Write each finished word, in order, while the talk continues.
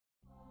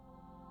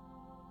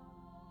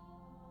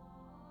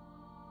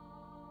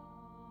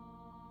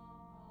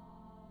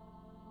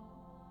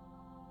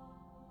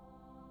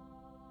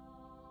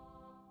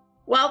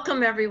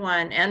Welcome,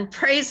 everyone, and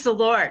praise the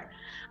Lord.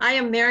 I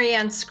am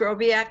Marianne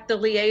Skrobiak, the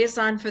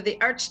liaison for the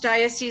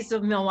Archdiocese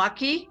of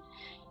Milwaukee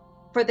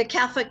for the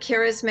Catholic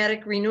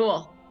Charismatic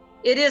Renewal.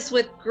 It is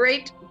with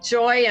great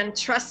joy and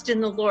trust in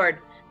the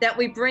Lord that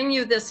we bring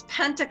you this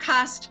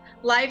Pentecost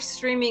live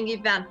streaming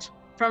event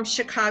from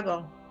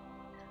Chicago.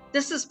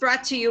 This is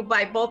brought to you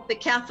by both the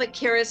Catholic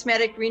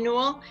Charismatic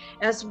Renewal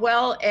as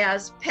well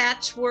as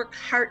Patchwork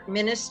Heart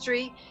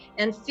Ministry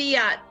and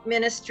Fiat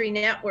Ministry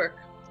Network.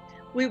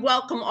 We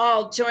welcome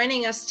all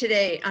joining us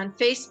today on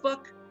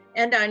Facebook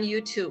and on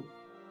YouTube.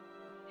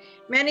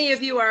 Many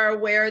of you are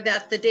aware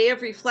that the Day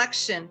of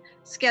Reflection,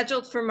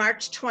 scheduled for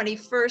March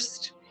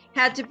 21st,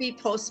 had to be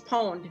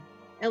postponed,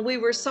 and we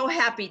were so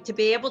happy to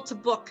be able to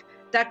book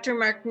Dr.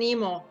 Mark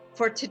Nemo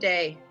for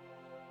today.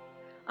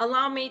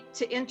 Allow me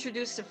to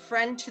introduce a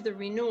friend to the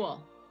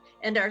renewal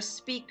and our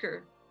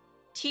speaker,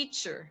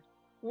 teacher,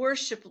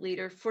 worship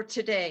leader for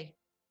today,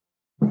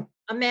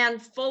 a man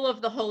full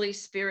of the Holy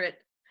Spirit,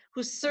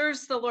 who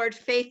serves the Lord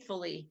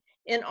faithfully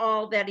in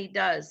all that he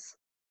does,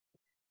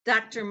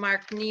 Dr.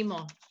 Mark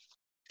Nemo.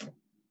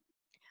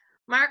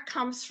 Mark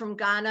comes from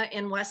Ghana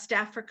in West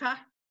Africa.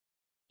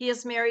 He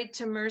is married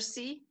to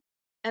Mercy,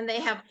 and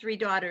they have 3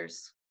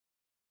 daughters.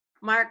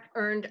 Mark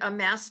earned a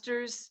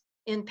master's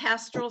in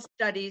pastoral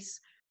studies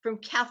from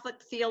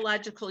Catholic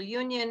Theological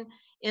Union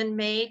in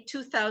May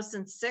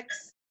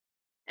 2006,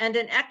 and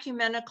an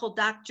ecumenical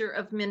doctor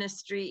of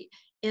ministry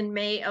in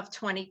May of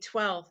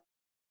 2012.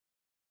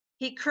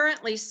 He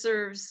currently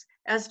serves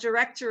as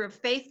Director of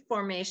Faith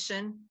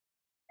Formation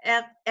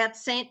at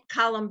St.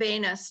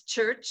 Columbanus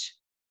Church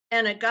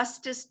and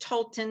Augustus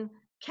Tolton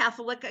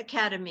Catholic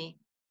Academy,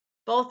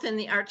 both in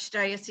the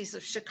Archdiocese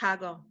of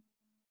Chicago.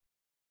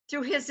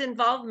 Through his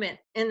involvement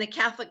in the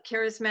Catholic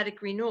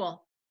Charismatic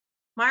Renewal,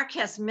 Mark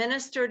has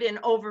ministered in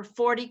over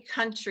 40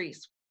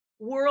 countries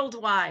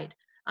worldwide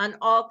on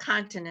all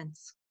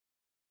continents.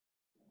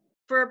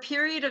 For a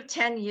period of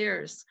 10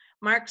 years,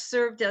 Mark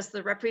served as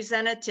the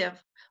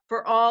representative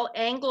for all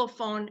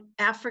Anglophone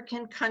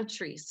African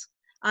countries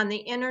on the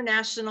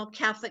International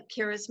Catholic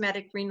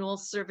Charismatic Renewal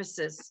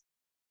Services,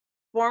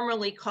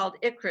 formerly called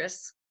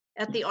ICRIS,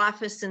 at the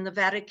office in the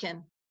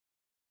Vatican.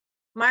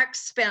 Mark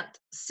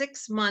spent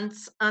 6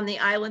 months on the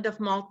island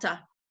of Malta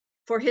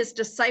for his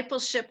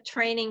discipleship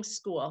training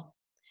school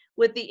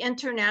with the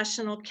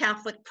International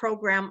Catholic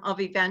Program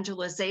of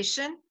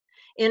Evangelization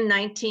in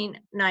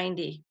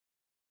 1990.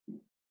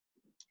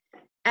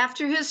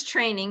 After his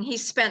training, he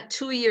spent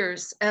 2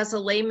 years as a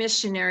lay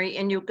missionary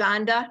in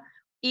Uganda,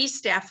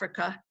 East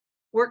Africa,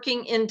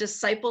 working in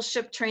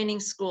discipleship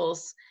training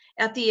schools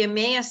at the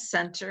Emmaus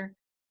Center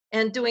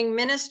and doing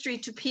ministry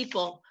to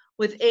people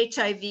with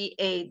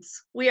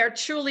HIV/AIDS. We are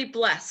truly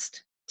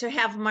blessed to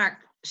have Mark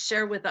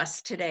share with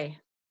us today.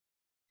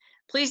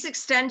 Please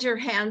extend your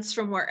hands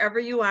from wherever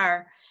you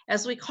are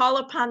as we call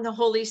upon the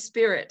Holy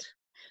Spirit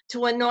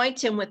to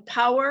anoint him with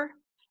power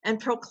and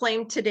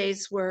proclaim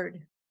today's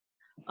word.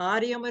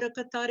 Aria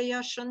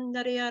Marakataria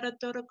Shandariara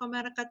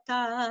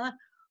Torokomarakata,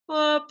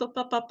 O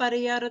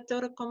Papapariara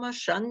Torokoma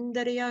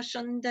Shandaria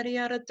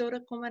Shandariara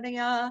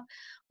Torokomaria,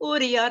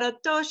 Uriara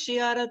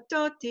Toshiara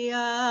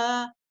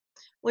Totia.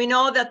 We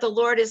know that the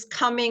Lord is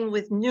coming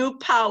with new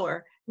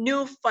power,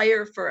 new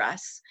fire for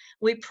us.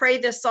 We pray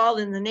this all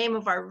in the name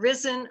of our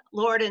risen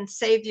Lord and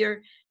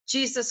Savior,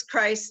 Jesus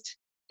Christ.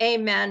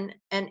 Amen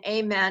and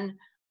amen.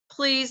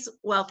 Please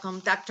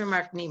welcome Dr.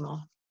 Mark Nemo.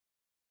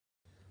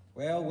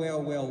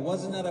 Well,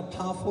 wasn't that a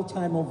powerful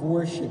time of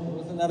worship?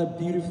 Wasn't that a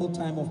beautiful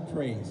time of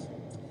praise?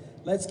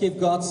 Let's give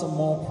God some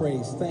more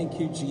praise. Thank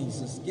you,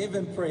 Jesus. Give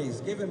him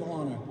praise, give him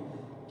honor,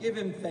 give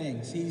him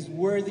thanks. He's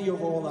worthy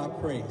of all our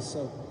praise.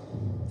 So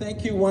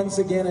thank you once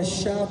again. A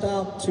shout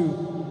out to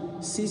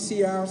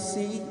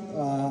CCRC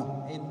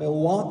in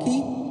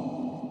Milwaukee,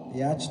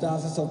 the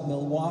Archdiocese of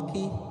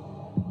Milwaukee.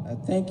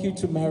 Thank you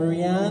to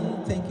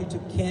Marianne, thank you to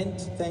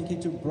Kent, thank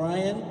you to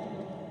Brian,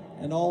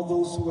 and all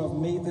those who have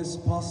made this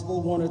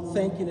possible. I want to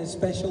thank in a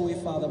special way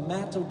Father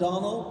Matt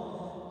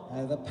O'Donnell,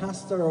 the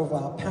pastor of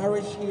our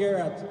parish here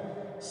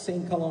at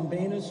St.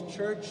 Columbanus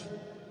Church.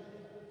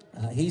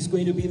 He's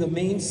going to be the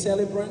main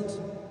celebrant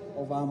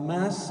of our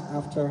Mass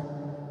after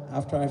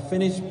I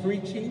finish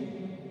preaching.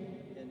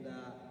 And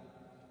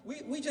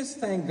we just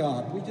thank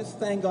God. We just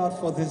thank God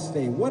for this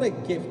day. What a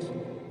gift.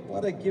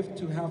 What a gift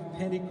to have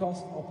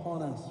Pentecost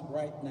upon us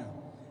right now.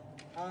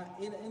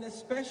 In a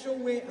special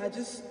way, I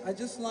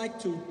just like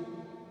to,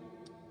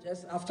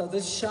 just after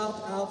this shout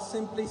out,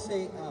 simply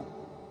say,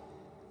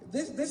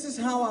 this is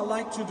how I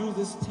like to do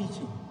this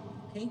teaching,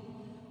 okay?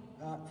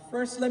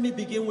 First, let me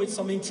begin with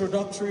some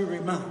introductory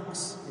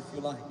remarks, if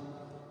you like.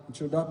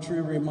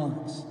 Introductory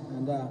remarks.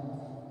 And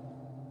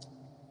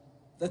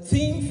the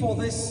theme for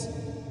this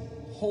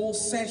whole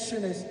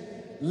session is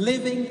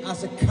living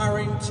as a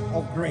current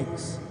of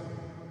grace.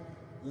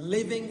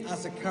 Living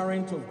as a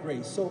current of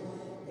grace. So,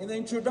 in the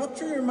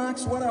introductory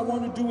remarks, what I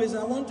want to do is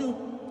I want to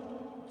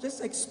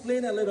just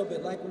explain a little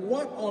bit, like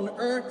what on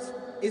earth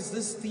is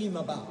this theme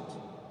about?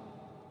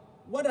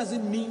 What does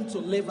it mean to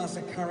live as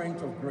a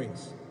current of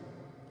grace?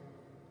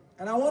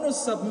 And I want to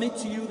submit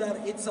to you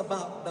that it's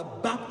about the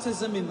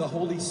baptism in the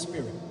Holy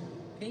Spirit.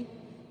 Okay?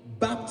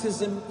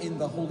 Baptism in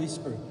the Holy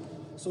Spirit.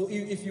 So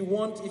if you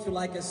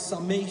like a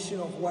summation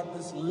of what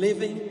this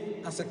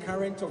living as a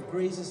current of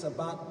grace is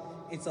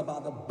about, it's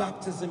about the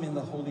baptism in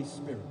the Holy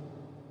Spirit.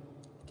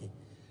 Okay.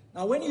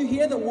 Now when you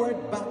hear the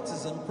word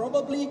baptism,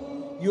 probably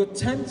you're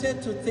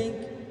tempted to think,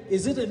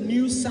 is it a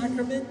new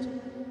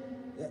sacrament?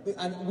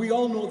 And we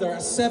all know there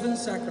are 7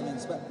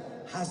 sacraments, but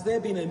has there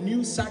been a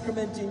new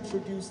sacrament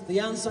introduced? The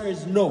answer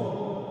is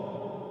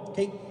no.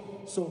 Okay?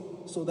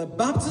 So the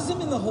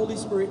baptism in the Holy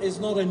Spirit is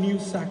not a new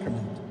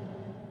sacrament.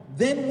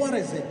 Then what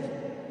is it?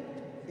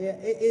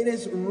 It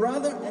is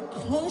rather a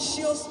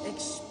conscious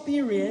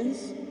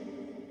experience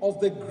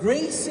of the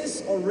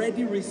graces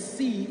already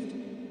received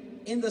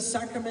in the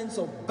sacraments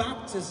of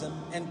baptism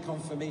and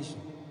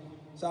confirmation.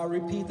 So I'll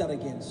repeat that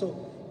again.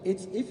 So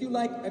it's, if you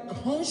like, a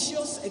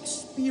conscious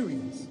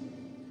experience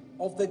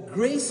of the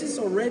graces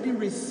already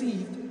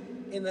received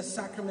in the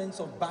sacraments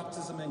of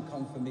baptism and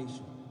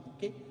confirmation.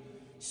 Okay?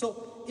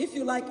 So if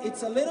you like,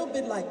 it's a little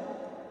bit like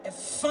a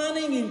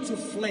fanning into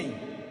flame.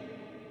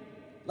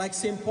 Like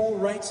St. Paul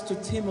writes to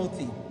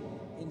Timothy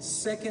in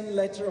 2nd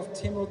letter of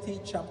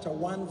Timothy chapter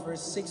 1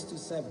 verse 6 to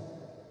 7.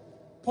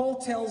 Paul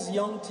tells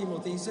young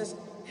Timothy, he says,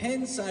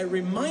 hence I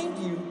remind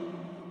you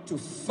to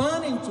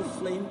fan into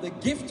flame the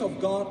gift of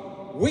God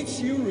which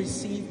you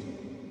received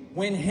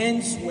when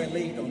hands were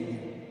laid on you.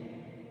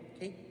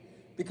 Okay?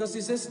 Because he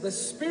says the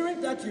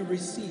spirit that you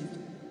received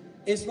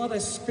is not a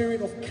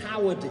spirit of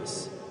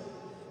cowardice.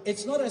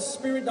 It's not a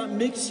spirit that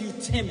makes you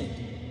timid,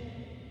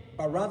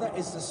 but rather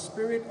it's the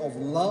spirit of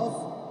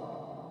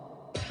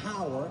love,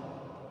 power,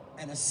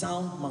 and a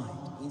sound mind.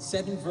 In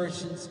certain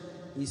versions,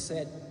 he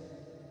said,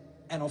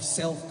 and of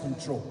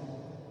self-control.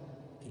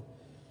 Okay.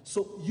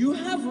 So you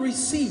have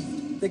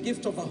received the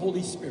gift of the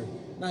Holy Spirit.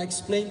 Now I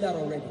explained that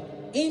already.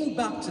 In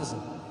baptism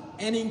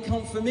and in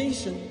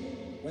confirmation,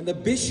 when the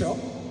bishop,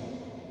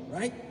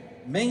 right,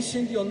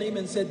 mentioned your name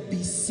and said,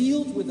 be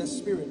sealed with the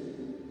Spirit,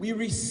 we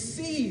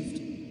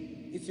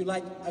received, if you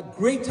like, a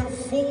greater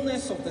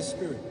fullness of the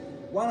Spirit.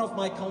 One of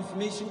my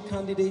confirmation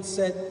candidates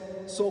said,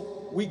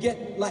 so we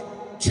get like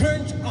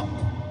turned up.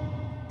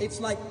 It's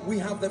like we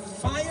have the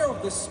fire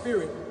of the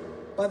Spirit,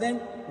 but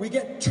then we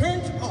get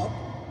turned up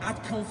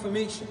at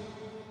confirmation.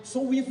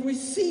 So we've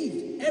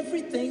received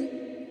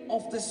everything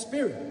of the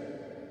Spirit.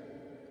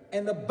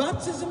 And the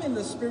baptism in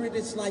the Spirit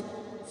is like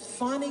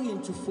fanning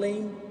into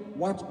flame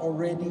what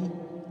already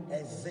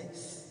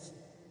exists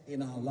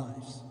in our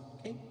lives.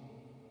 Okay?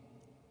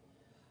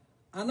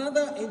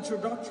 Another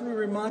introductory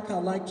remark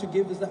I'd like to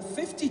give is that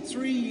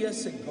 53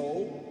 years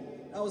ago,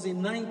 that was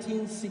in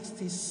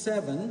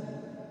 1967,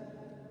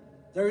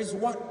 there is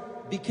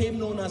what became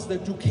known as the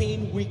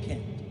Duquesne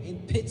Weekend in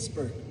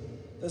Pittsburgh.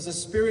 There's a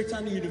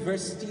Spiritan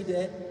University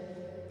there,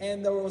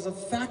 and there was a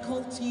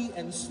faculty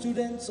and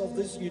students of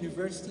this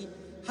university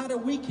had a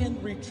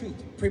weekend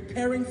retreat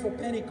preparing for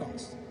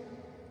Pentecost.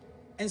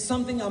 And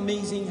something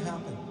amazing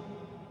happened.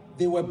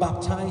 They were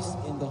baptized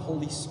in the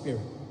Holy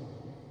Spirit.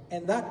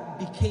 And that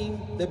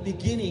became the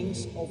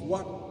beginnings of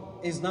what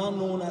is now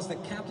known as the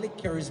Catholic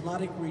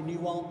Charismatic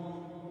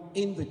Renewal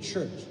in the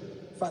church.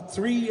 In fact,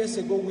 3 years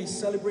ago, we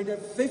celebrated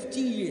 50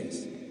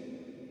 years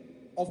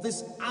of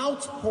this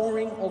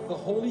outpouring of the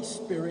Holy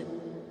Spirit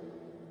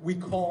we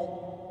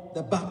call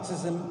the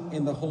baptism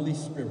in the Holy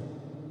Spirit.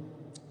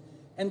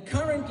 And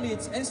currently,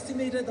 it's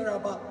estimated there are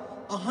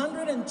about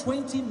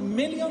 120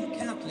 million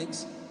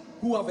Catholics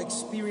who have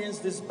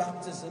experienced this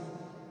baptism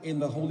in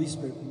the Holy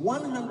Spirit.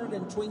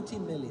 120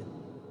 million.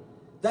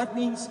 That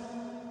means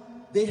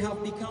they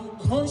have become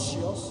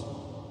conscious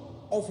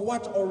of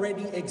what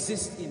already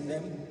exists in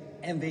them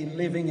and they're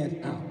living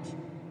it out.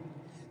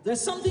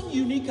 There's something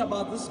unique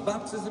about this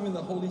baptism in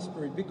the Holy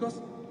Spirit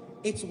because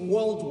it's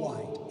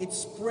worldwide. It's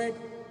spread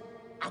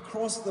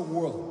across the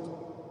world.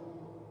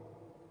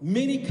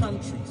 Many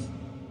countries,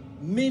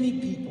 many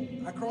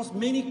people, across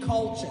many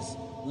cultures,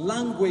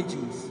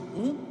 languages,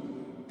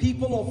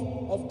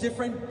 people of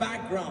different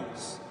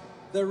backgrounds,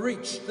 the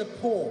rich, the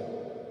poor,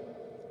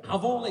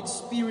 have all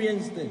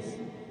experienced this.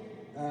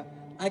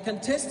 I can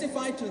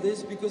testify to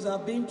this because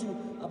I've been to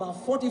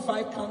about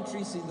 45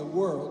 countries in the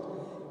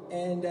world,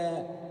 and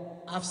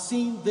I've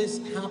seen this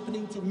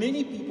happening to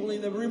many people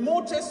in the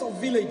remotest of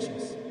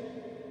villages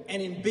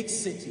and in big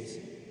cities.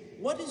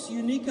 What is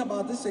unique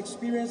about this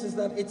experience is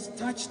that it's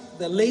touched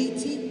the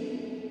laity,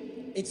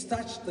 it's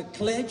touched the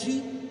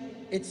clergy,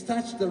 it's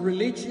touched the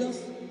religious,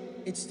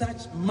 it's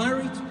touched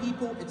married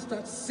people, it's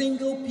touched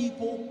single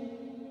people,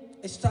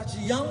 it's touched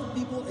young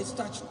people, it's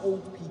touched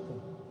old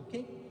people.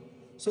 Okay?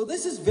 So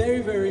this is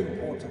very, very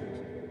important.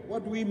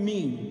 What do we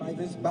mean by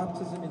this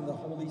baptism in the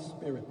Holy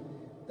Spirit?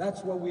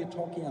 That's what we're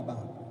talking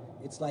about.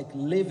 It's like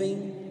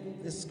living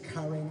this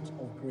current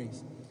of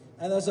grace.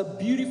 And there's a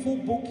beautiful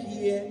book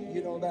here,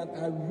 you know, that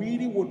I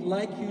really would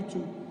like you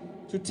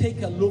to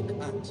take a look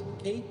at,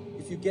 okay?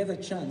 If you get a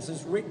chance.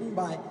 It's written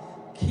by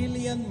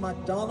Killian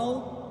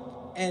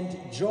MacDonald and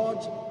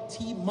George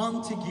T.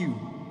 Montague,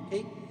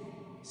 okay?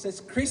 It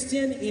says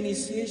Christian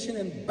initiation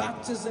and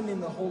baptism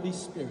in the Holy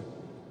Spirit.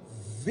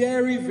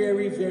 Very,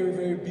 very, very,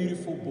 very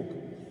beautiful book.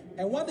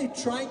 And what they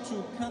try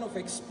to kind of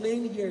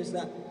explain here is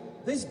that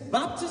this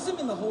baptism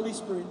in the Holy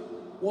Spirit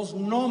was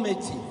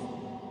normative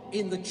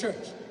in the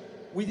church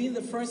within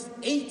the first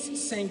 8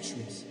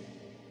 centuries.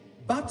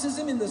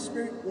 Baptism in the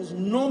Spirit was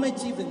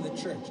normative in the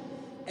church,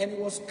 and it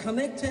was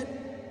connected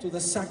to the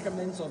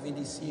sacraments of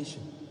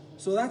initiation.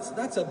 So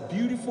that's a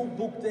beautiful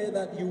book there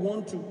that you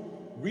want to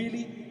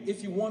really,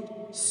 if you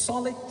want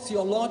solid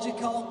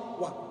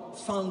theological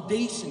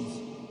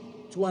foundations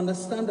to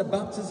understand the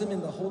baptism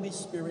in the Holy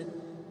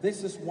Spirit,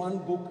 this is one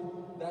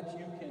book that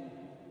you can,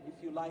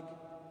 if you like,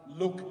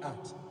 look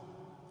at.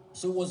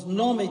 So it was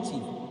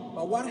normative.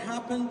 But what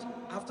happened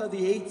after the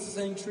 8th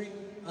century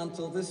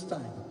until this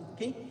time?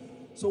 Okay?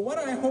 So what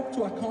I hope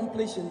to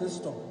accomplish in this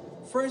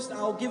talk, first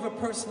I'll give a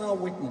personal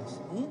witness.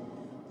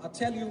 I'll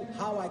tell you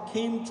how I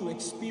came to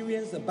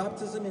experience the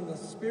baptism in the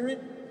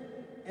Spirit.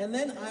 And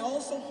then I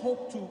also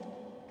hope to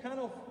kind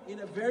of, in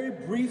a very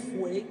brief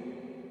way,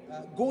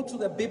 go to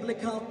the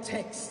biblical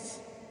texts,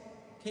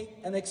 okay,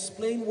 and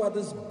explain what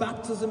this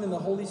baptism in the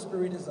Holy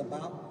Spirit is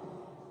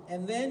about.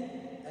 And then,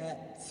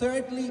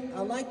 thirdly,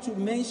 I'd like to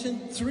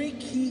mention 3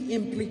 key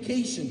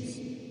implications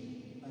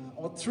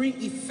or 3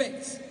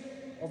 effects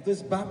of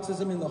this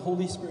baptism in the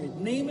Holy Spirit.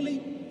 Namely,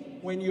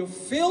 when you're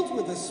filled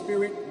with the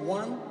Spirit,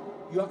 1,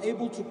 you are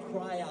able to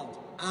cry out,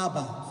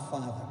 Abba,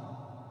 Father.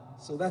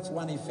 So that's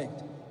one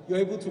effect. You're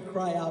able to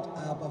cry out,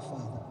 Abba,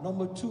 Father.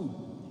 Number 2,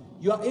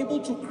 you are able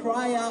to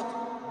cry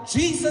out,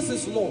 Jesus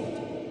is Lord,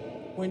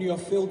 when you are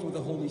filled with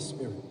the Holy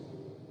Spirit.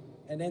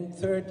 And then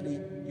thirdly,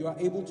 you are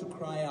able to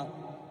cry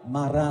out,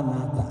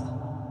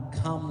 Maranatha,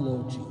 come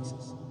Lord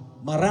Jesus.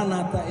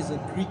 Maranatha is a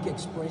Greek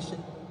expression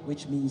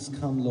which means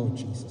come Lord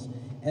Jesus.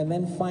 And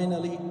then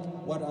finally,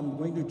 what I'm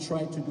going to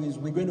try to do is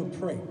we're going to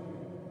pray.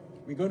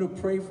 We're going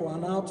to pray for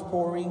an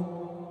outpouring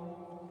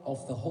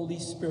of the Holy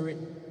Spirit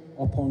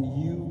upon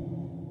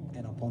you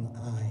and upon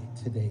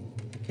I today.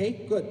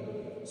 Okay, good.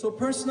 So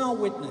personal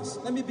witness.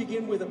 Let me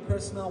begin with a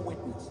personal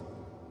witness.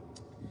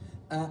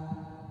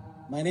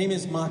 My name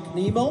is Mark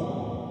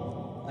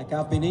Nemo. Like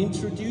I've been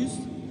introduced.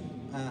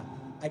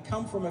 I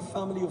come from a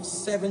family of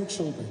 7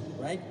 children,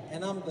 right?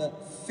 And I'm the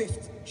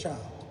 5th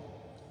child.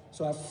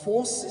 So I have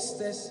 4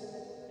 sisters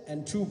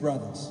and 2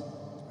 brothers,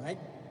 right?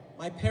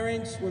 My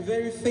parents were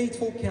very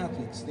faithful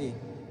Catholics. They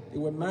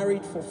were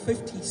married for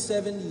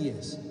 57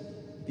 years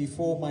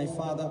before my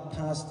father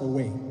passed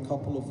away a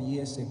couple of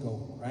years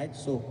ago, right?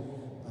 So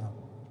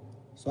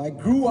I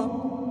grew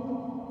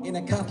up in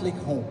a Catholic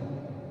home.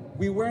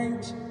 We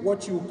weren't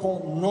what you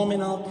call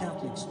nominal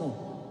Catholics,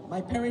 no. My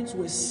parents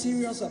were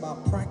serious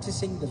about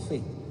practicing the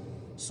faith.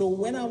 So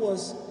when I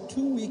was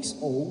 2 weeks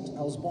old,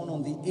 I was born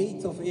on the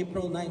 8th of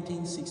April,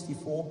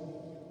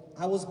 1964,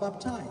 I was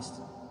baptized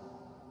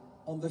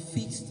on the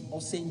feast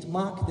of St.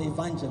 Mark the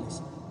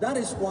Evangelist. That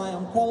is why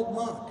I'm called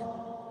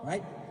Mark,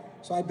 right?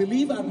 So I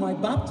believe at my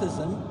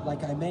baptism,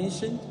 like I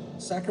mentioned,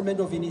 sacrament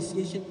of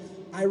initiation,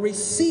 I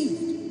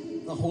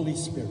received the Holy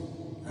Spirit,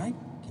 right?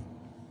 Okay.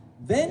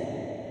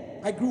 Then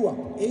I grew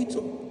up.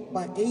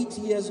 By 8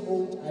 years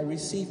old, I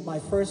received my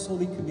first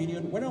Holy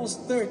Communion. When I was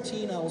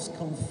 13, I was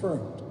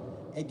confirmed.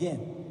 Again,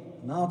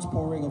 an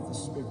outpouring of the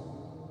Spirit.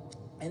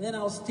 And then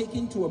I was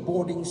taken to a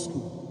boarding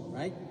school,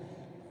 right?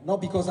 Not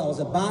because I was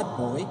a bad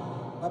boy,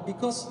 but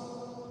because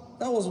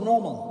that was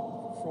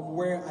normal from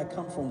where I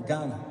come from,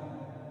 Ghana.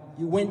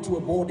 You went to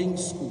a boarding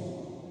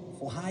school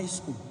for high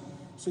school.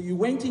 So you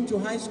went into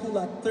high school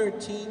at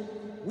 13.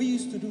 We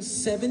used to do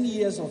 7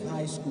 years of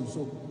high school.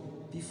 So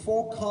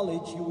before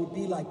college, you would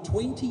be like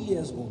 20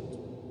 years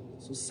old.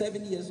 So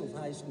 7 years of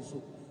high school.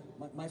 So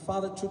my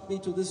father took me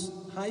to this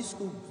high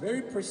school,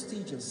 very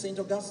prestigious, St.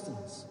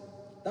 Augustine's.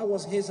 That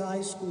was his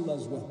high school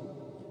as well.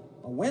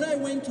 But when I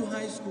went to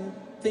high school,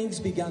 things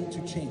began to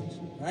change,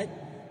 right?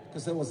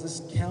 Because there was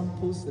this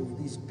campus, there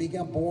were these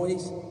bigger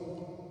boys.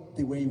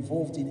 They were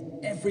involved in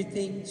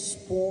everything,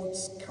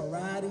 sports,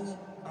 karate.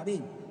 I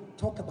mean,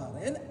 talk about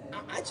it. And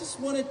I just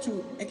wanted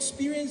to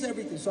experience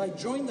everything. So I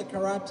joined the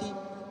karate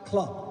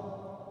club.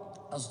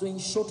 I was doing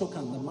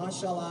Shotokan, the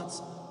martial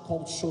arts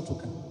called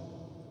Shotokan.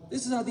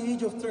 This is at the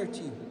age of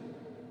 13.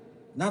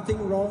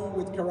 Nothing wrong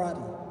with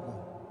karate.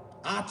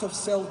 Art of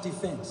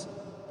self-defense.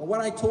 But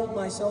what I told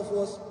myself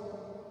was,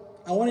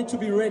 I wanted to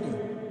be ready,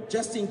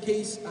 just in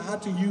case I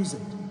had to use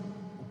it.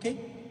 Okay?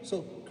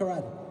 So,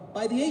 karate.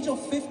 By the age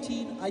of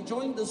 15, I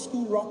joined the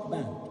school rock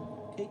band.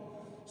 Okay?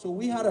 So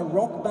we had a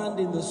rock band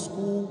in the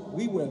school.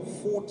 We were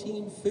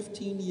 14,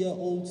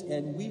 15-year-olds,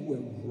 and we were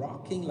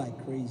rocking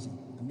like crazy.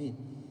 I mean,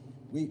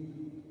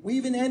 we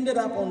even ended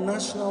up on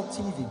national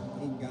TV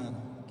in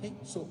Ghana. Okay?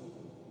 So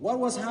what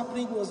was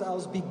happening was I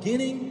was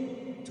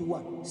beginning to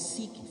what?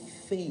 Seek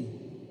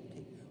fame.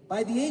 Okay?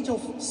 By the age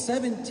of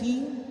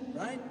 17,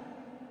 right?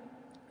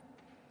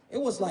 It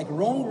was like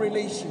wrong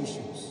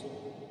relationships.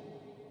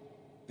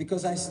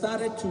 Because I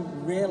started to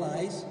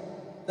realize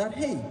that,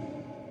 hey,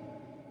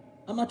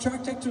 I'm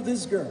attracted to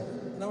this girl,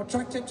 and I'm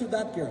attracted to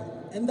that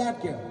girl, and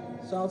that girl.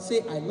 So I would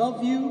say, I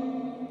love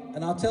you,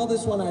 And I'll tell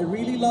this one, I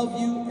really love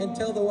you, and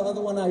tell the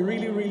other one, I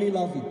really, really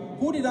love you.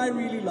 Who did I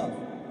really love?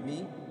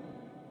 Me.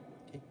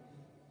 Okay.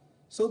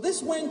 So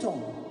this went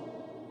on,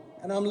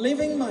 and I'm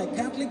living my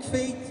Catholic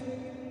faith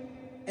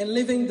and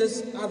living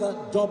this other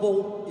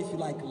double, if you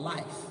like,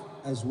 life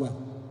as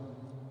well.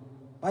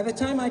 By the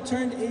time I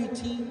turned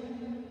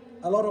 18,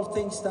 a lot of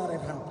things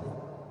started happening.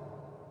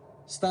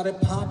 Started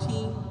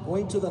partying,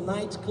 going to the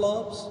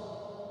nightclubs,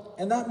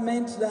 and that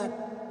meant that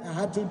I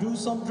had to do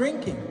some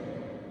drinking.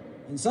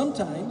 And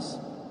sometimes,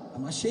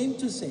 I'm ashamed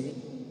to say,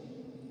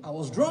 I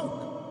was drunk,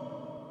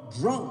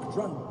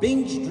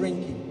 binge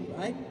drinking,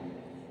 right?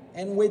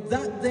 And with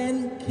that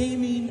then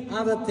came in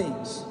other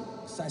things.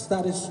 So I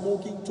started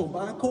smoking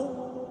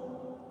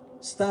tobacco,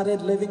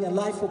 started living a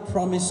life of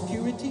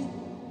promiscuity,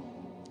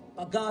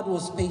 but God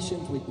was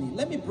patient with me.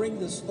 Let me bring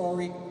the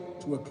story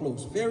to a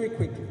close very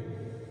quickly.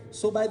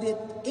 So by the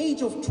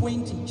age of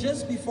 20,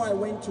 just before I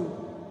went to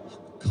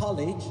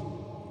college,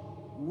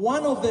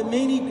 one of the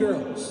many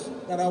girls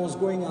that I was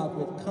going out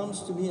with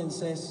comes to me and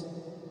says,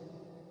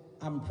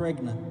 I'm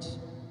pregnant.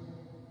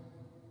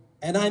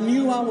 And I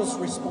knew I was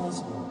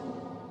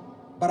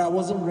responsible, but I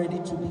wasn't ready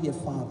to be a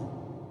father.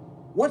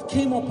 What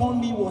came upon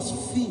me was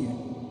fear.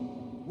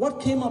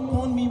 What came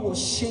upon me was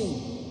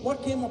shame.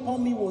 What came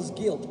upon me was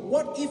guilt.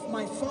 What if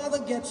my father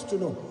gets to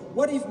know?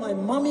 What if my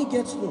mommy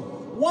gets to know?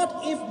 What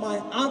if my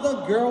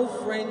other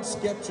girlfriends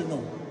get to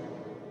know?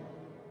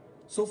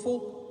 So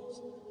folks,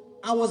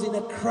 I was in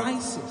a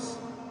crisis.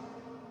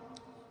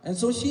 And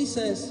so she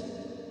says,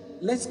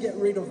 let's get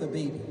rid of the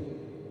baby.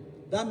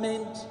 That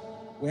meant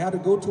we had to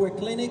go to a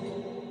clinic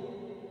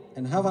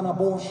and have an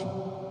abortion.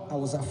 I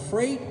was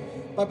afraid,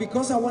 but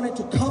because I wanted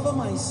to cover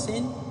my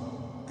sin,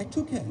 I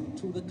took her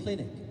to the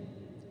clinic.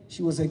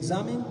 She was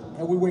examined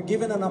and we were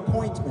given an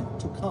appointment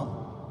to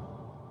come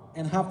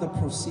and have the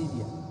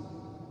procedure.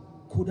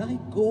 Could I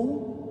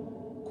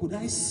go? Could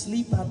I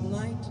sleep at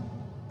night?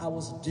 I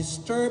was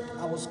disturbed,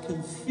 I was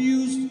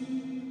confused,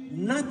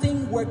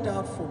 nothing worked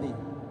out for me.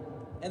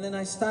 And then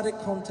I started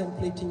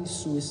contemplating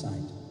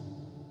suicide.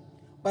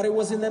 But it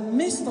was in the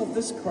midst of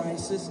this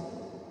crisis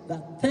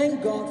that,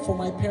 thank God for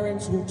my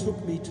parents who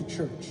took me to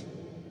church.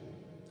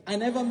 I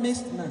never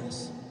missed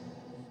Mass.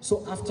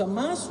 So after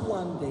Mass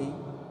one day,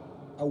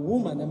 a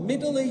woman, a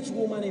middle-aged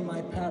woman in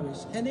my parish,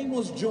 her name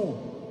was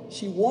Joan.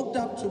 She walked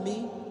up to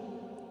me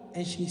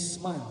and she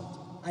smiled.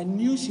 I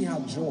knew she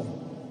had joy.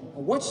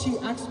 What she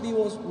asked me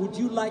was, would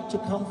you like to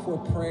come for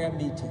a prayer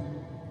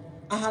meeting?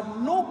 I had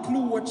no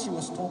clue what she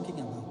was talking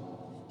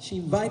about. She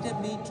invited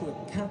me to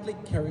a Catholic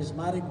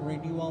Charismatic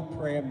Renewal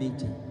prayer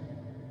meeting.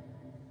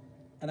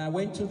 And I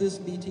went to this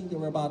meeting. There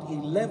were about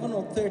 11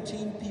 or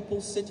 13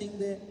 people sitting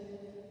there,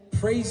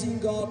 praising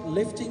God,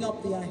 lifting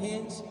up their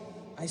hands.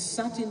 I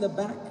sat in the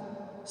back,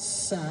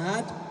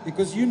 sad,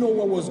 because you know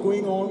what was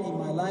going on in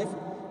my life.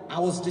 I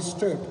was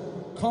disturbed,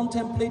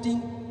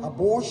 contemplating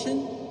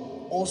abortion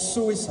or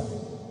suicide.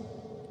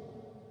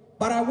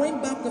 But I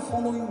went back the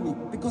following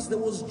week because there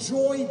was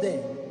joy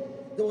there.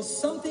 There was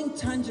something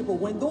tangible.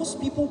 When those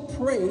people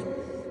prayed,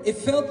 it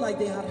felt like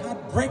they had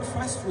had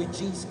breakfast with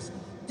Jesus.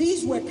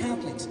 These were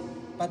Catholics,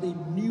 but they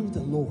knew the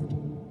Lord.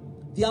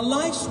 Their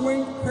lives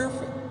weren't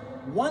perfect.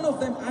 One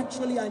of them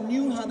actually I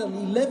knew had an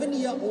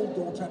 11-year-old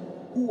daughter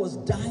who was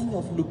dying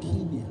of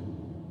leukemia,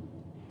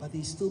 but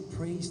they still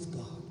praised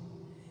God.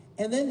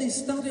 And then they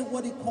started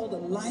what they called a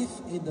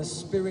Life in the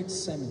Spirit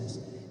seminars.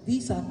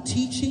 These are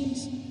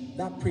teachings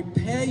that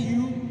prepare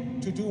you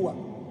to do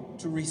what?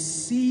 To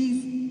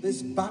receive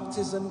this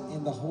baptism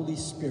in the Holy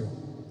Spirit.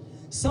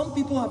 Some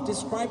people have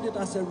described it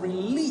as a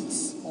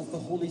release of the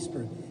Holy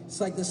Spirit. It's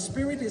like the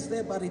Spirit is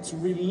there, but it's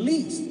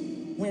released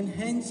when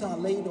hands are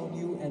laid on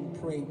you and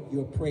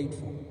you're prayed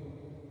for.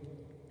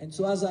 And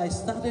so as I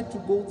started to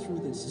go through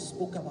this, it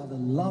spoke about the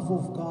love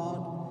of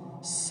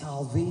God,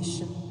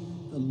 salvation,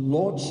 the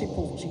Lordship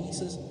of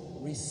Jesus,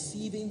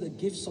 receiving the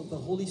gifts of the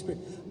Holy Spirit.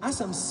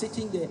 As I'm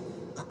sitting there,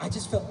 I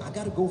just felt I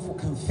got to go for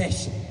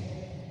confession,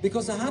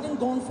 because I hadn't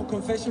gone for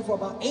confession for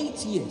about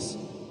 8 years.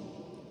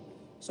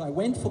 So I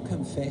went for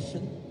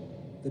confession.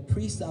 The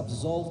priest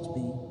absolved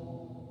me,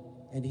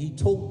 and he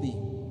told me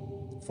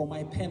for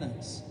my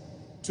penance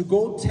to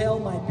go tell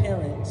my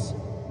parents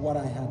what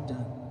I had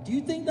done. Do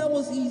you think that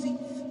was easy?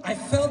 I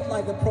felt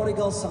like the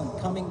prodigal son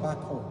coming back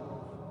home,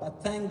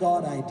 but thank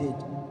God I did.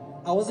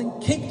 I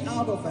wasn't kicked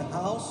out of the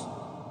house.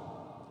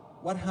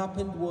 What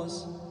happened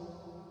was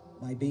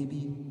my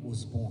baby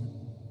was born.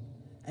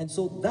 And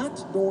so that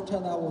daughter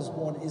that was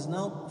born is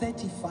now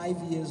 35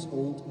 years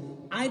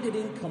old. I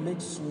didn't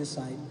commit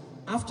suicide.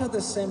 After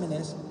the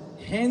seminars,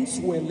 hands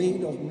were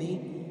laid on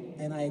me,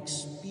 and I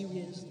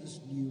experienced this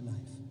new life.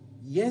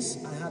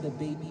 Yes, I had a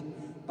baby,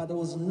 but there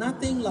was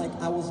nothing like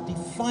I was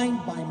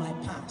defined by my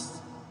past.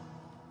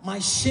 My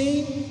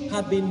shame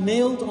had been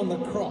nailed on the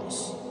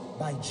cross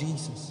by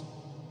Jesus.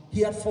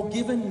 He had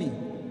forgiven me.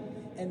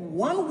 And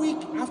 1 week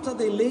after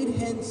they laid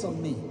hands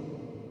on me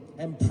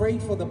and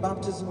prayed for the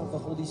baptism of the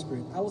Holy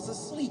Spirit, I was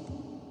asleep.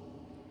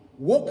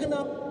 Woken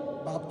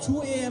up about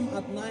 2 a.m.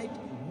 at night,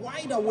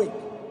 wide awake.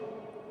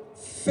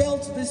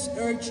 Felt this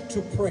urge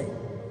to pray.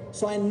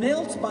 So I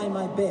knelt by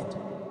my bed.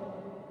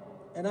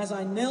 And as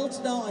I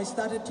knelt down, I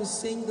started to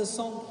sing the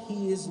song,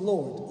 He is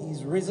Lord. He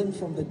is risen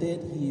from the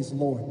dead. He is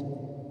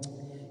Lord.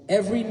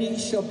 Every knee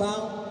shall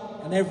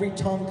bow and every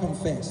tongue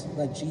confess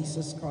that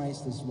Jesus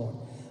Christ is Lord.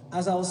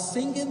 As I was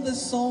singing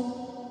this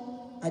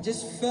song, I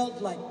just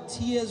felt like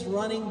tears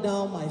running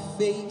down my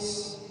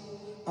face.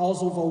 I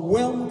was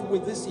overwhelmed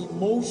with this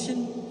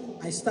emotion.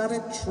 I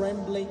started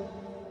trembling.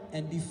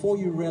 And before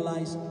you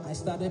realize, I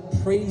started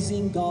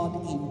praising God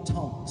in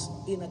tongues,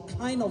 in a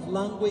kind of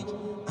language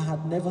I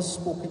had never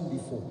spoken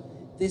before.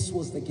 This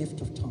was the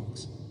gift of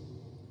tongues.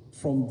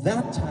 From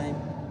that time,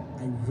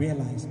 I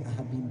realized I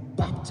had been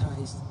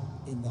baptized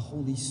in the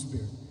Holy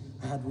Spirit.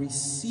 I had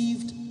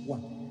received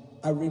what?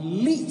 A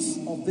release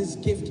of this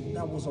gift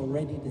that was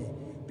already there.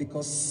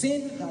 Because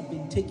sin had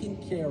been taken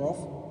care of,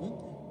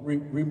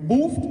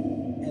 removed,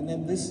 and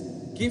then this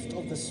gift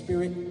of the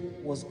Spirit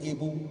was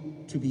able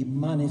to be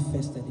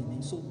manifested in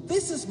me. So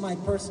this is my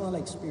personal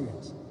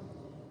experience.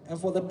 And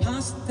for the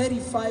past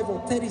 35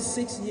 or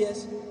 36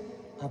 years,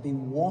 I've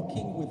been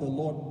walking with the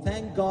Lord.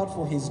 Thank God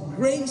for His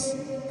grace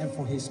and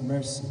for His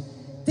mercy.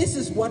 This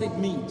is what it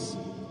means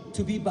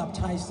to be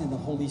baptized in the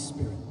Holy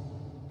Spirit.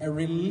 A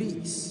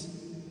release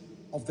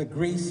of the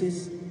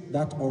graces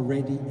that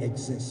already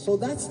exist. So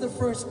that's the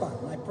first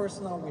part, my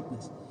personal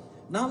witness.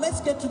 Now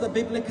let's get to the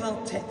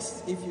biblical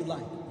text, if you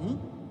like.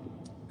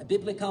 A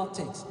biblical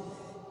text.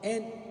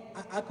 And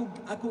I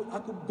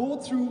could go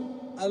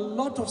through a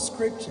lot of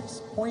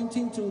scriptures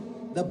pointing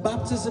to the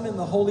baptism in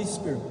the Holy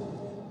Spirit.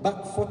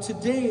 But for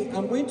today,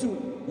 I'm going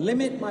to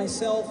limit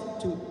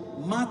myself to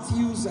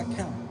Matthew's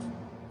account.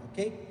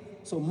 Okay?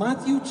 So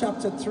Matthew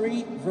chapter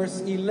 3,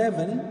 verse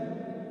 11.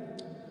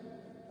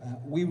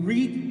 We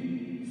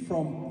read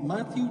from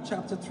Matthew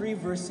chapter 3,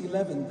 verse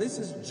 11. This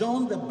is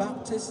John the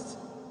Baptist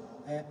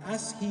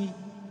as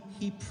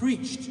he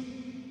preached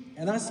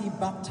and as he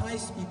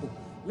baptized people.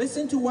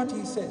 Listen to what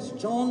he says.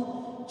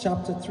 John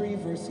chapter 3,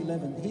 verse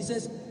 11. He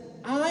says,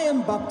 I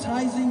am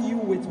baptizing you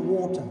with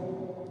water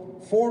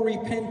for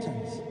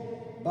repentance,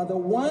 but the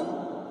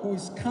one who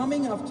is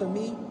coming after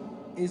me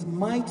is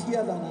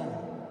mightier than I.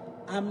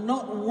 I'm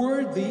not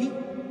worthy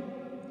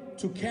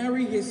to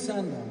carry his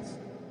sandals.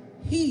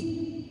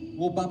 He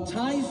will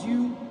baptize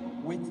you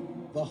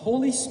with the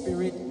Holy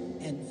Spirit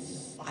and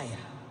fire.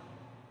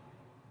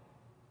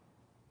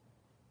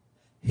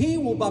 He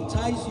will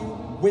baptize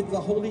you with the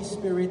Holy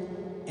Spirit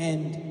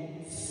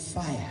and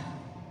fire.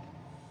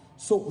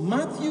 So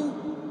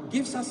Matthew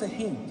gives us a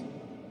hint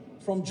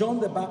from John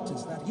the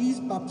Baptist that he's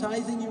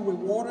baptizing you with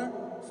water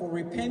for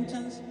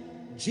repentance.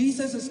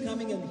 Jesus is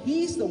coming and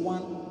he's the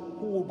one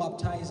who will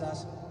baptize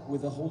us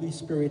with the Holy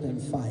Spirit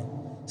and fire.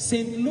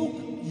 St. Luke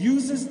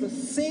uses the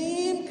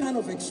same kind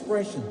of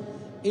expression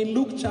in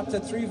Luke chapter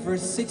 3,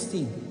 verse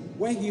 16,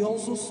 where he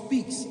also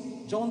speaks,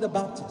 John the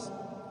Baptist,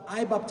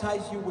 I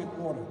baptize you with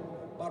water,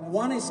 but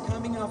one is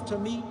coming after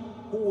me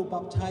who will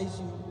baptize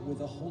you with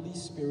the Holy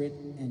Spirit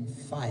and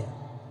fire.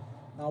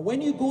 Now,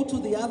 when you go to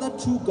the other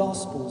two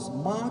Gospels,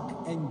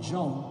 Mark and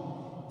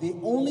John, they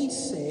only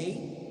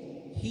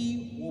say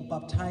he will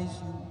baptize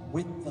you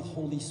with the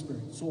Holy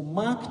Spirit. So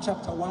Mark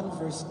chapter 1,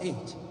 verse 8,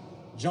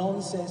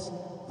 John says,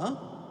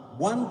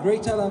 one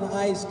greater than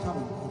I is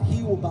coming, and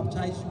he will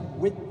baptize you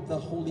with the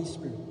Holy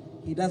Spirit.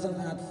 He doesn't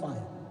add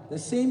fire. The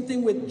same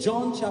thing with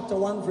John chapter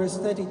 1, verse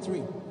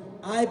 33.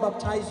 I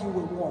baptize you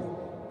with water,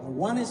 but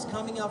one is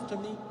coming after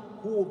me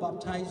who will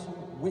baptize you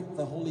with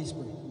the Holy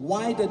Spirit.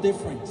 Why the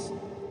difference?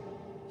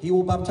 He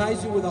will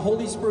baptize you with the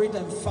Holy Spirit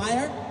and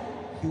fire.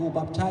 He will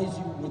baptize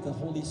you with the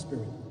Holy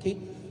Spirit. Okay?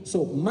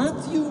 So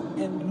Matthew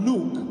and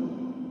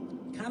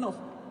Luke kind of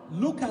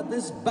look at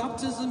this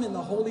baptism in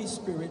the Holy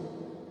Spirit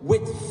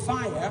with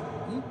fire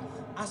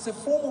as a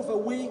form of a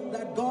way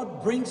that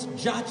God brings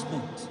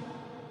judgment.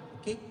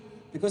 Okay?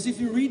 Because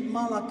if you read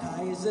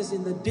Malachi, it says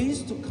in the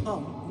days to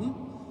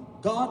come,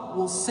 God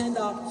will send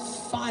out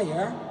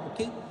fire,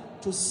 okay,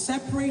 to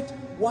separate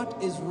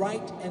what is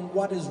right and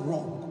what is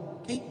wrong.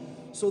 Okay?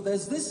 So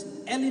there's this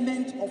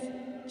element of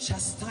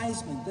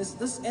chastisement, there's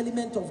this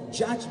element of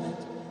judgment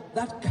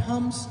that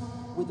comes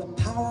with the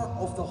power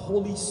of the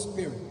Holy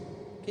Spirit.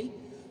 Okay?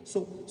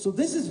 So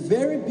this is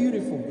very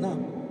beautiful.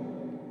 Now,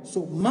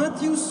 so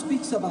Matthew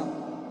speaks about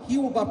he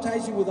will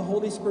baptize you with the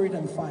Holy Spirit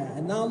and fire.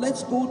 And now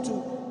let's go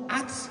to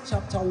Acts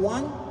chapter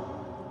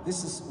 1.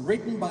 This is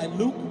written by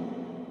Luke,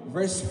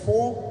 verse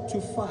 4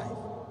 to 5.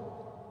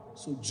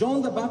 So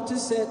John the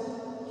Baptist said,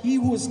 he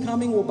who is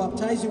coming will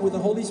baptize you with the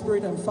Holy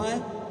Spirit and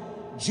fire.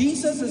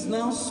 Jesus is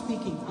now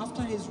speaking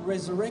after his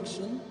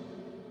resurrection,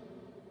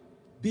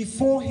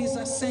 before his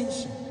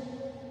ascension.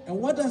 And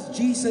what does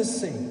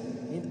Jesus say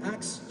in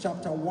Acts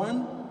chapter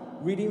 1,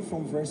 reading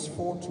from verse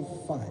 4 to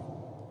 5?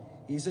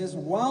 He says,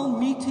 while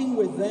meeting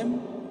with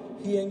them,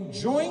 he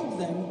enjoined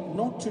them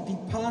not to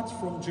depart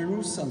from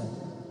Jerusalem,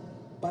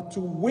 but to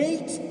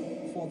wait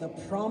for the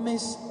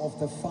promise of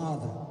the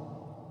Father.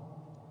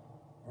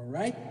 All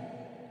right?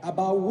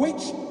 About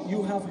which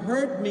you have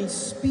heard me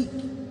speak.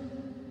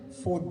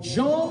 For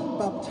John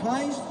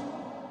baptized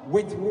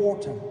with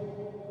water,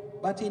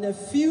 but in a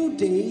few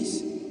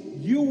days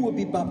you will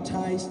be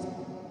baptized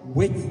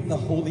with the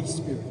Holy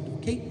Spirit.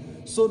 Okay?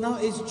 So now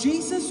it's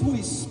Jesus who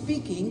is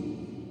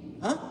speaking,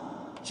 huh?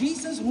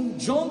 Jesus, whom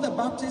John the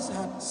Baptist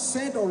had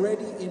said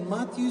already in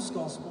Matthew's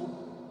Gospel,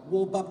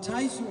 will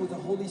baptize you with the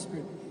Holy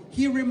Spirit.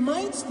 He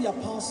reminds the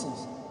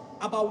apostles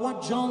about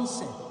what John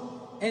said.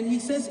 And he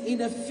says,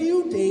 in a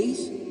few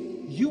days,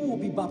 you will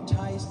be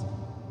baptized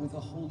with the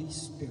Holy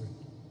Spirit.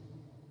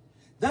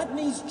 That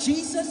means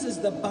Jesus is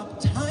the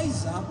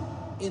baptizer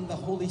in the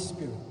Holy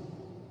Spirit.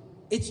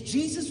 It's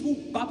Jesus who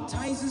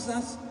baptizes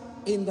us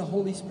in the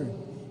Holy Spirit.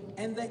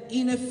 And that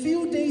in a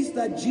few days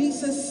that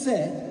Jesus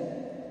said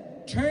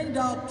turned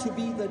out to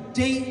be the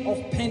day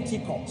of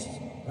Pentecost,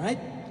 right?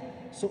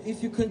 So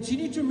if you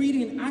continue to read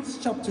in Acts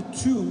chapter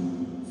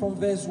 2 from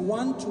verse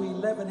 1 to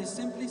 11, it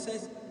simply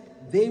says,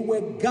 they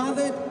were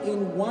gathered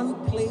in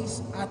one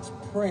place at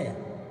prayer.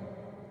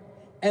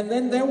 And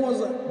then there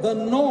was the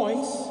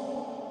noise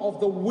of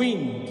the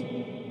wind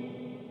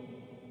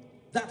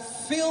that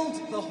filled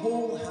the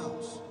whole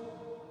house.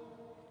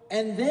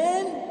 And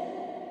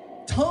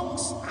then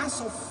tongues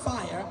as of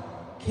fire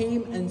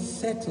came and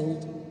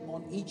settled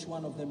on each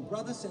one of them.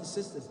 Brothers and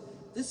sisters,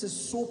 this is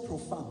so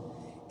profound.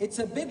 It's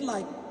a bit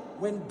like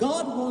when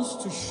God wants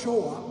to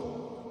show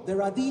up,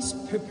 there are these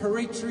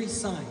preparatory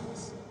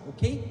signs,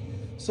 okay?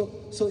 So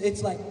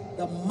it's like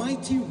the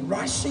mighty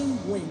rushing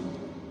wind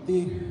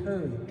they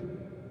heard.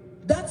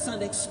 That's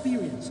an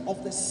experience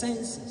of the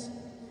senses.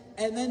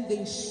 And then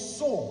they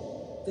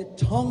saw the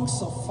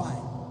tongues of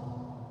fire.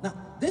 Now,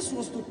 this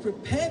was to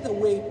prepare the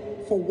way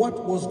for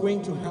what was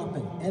going to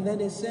happen. And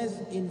then it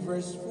says in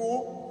verse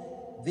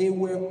 4, they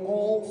were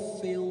all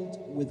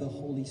filled with the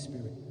Holy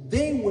Spirit.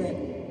 They were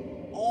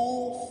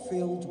all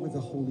filled with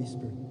the Holy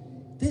Spirit.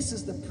 This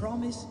is the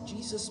promise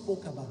Jesus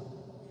spoke about.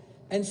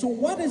 And so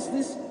what is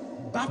this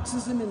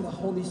baptism in the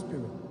Holy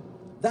Spirit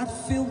that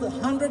filled the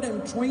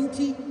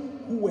 120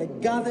 who were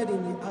gathered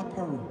in the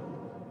upper room?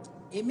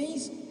 It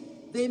means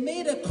they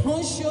made a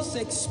conscious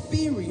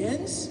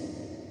experience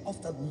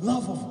of the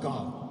love of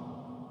God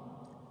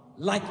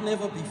like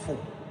never before.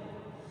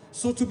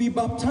 So to be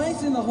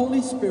baptized in the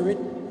Holy Spirit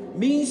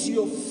means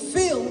you're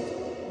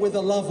filled with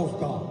the love of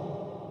God.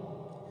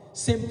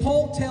 St.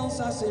 Paul tells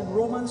us in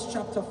Romans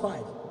chapter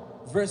 5,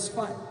 verse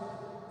 5,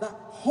 that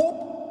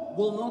hope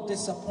will not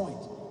disappoint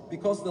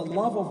because the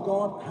love of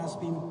God has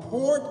been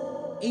poured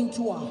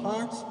into our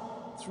hearts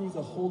through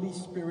the Holy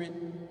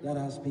Spirit that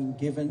has been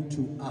given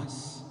to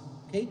us.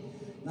 Okay?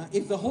 Now,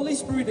 if the Holy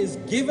Spirit is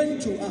given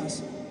to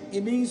us,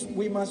 it means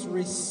we must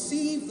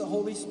receive the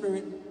Holy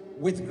Spirit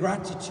with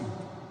gratitude,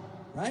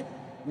 right?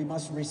 We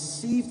must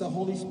receive the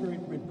Holy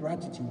Spirit with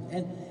gratitude.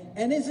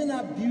 And isn't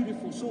that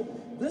beautiful? So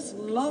this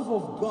love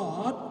of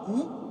God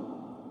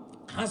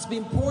has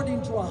been poured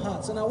into our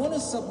hearts. And I want to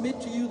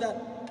submit to you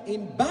that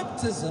in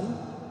baptism,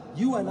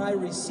 you and I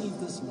receive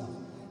this love.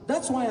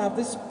 That's why I have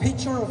this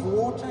pitcher of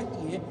water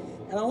here,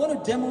 and I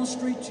want to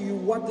demonstrate to you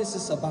what this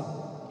is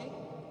about. Okay?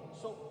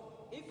 So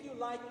if you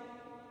like,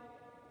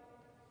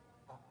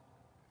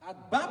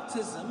 at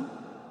baptism,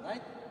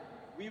 right,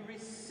 we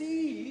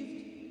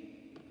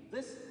received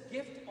this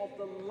gift of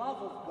the love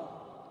of God.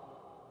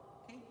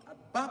 Okay?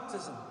 At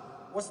baptism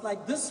was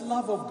like this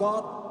love of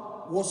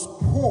God was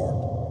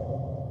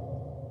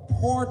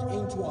poured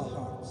into our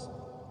hearts.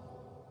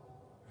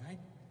 Right?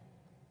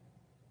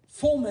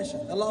 Full measure,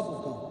 the love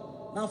of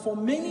God. Now for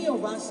many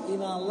of us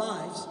in our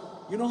lives,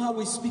 you know how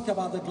we speak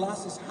about the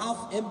glass is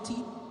half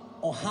empty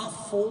or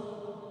half full?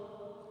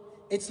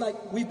 It's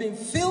like we've been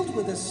filled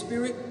with the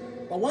Spirit,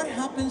 but what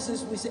happens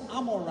is we say,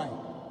 I'm all right.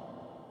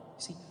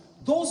 See,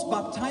 those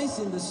baptized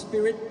in the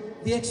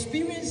Spirit, the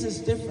experience is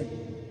different.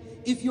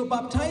 If you're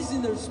baptized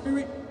in the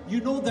Spirit, you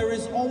know there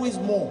is always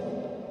more.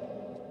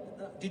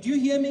 Did you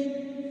hear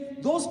me?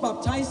 Those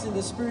baptized in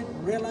the Spirit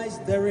realize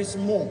there is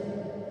more.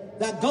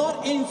 That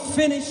God ain't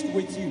finished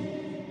with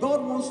you.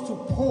 God wants to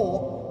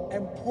pour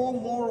and pour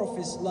more of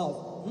His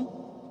love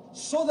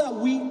so that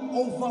we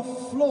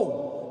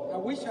overflow. I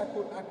wish I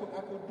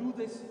could do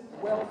this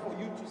well for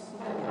you to see.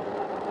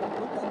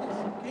 Look at this,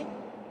 okay?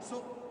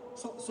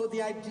 So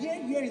the idea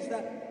here is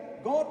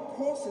that God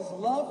pours His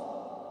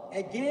love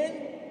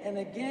again and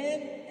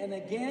again and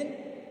again.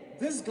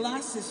 This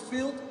glass is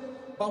filled,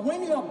 but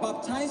when you are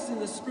baptized in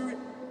the Spirit,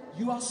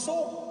 you are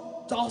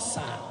so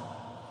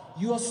docile,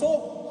 you are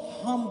so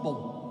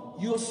humble,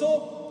 you are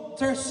so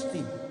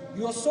thirsty,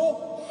 you are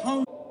so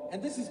hungry.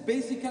 And this is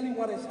basically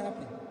what is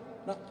happening.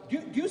 Now,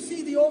 do you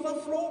see the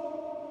overflow?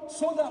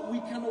 So that we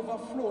can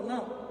overflow.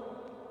 Now,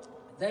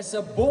 there's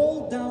a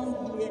bowl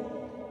down here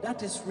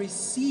that is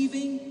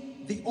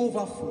receiving the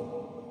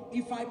overflow.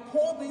 If I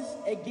pour this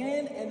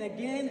again and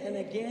again and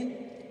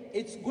again,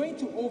 it's going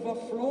to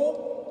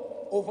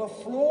overflow,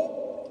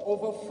 overflow,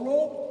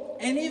 overflow,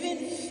 and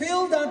even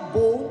fill that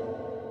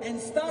bowl and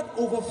start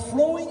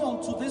overflowing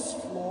onto this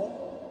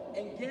floor.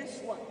 And guess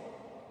what?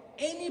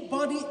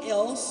 Anybody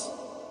else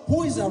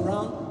who is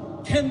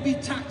around can be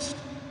touched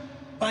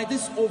by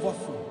this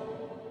overflow.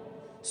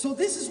 So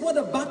this is what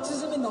the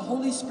baptism in the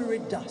Holy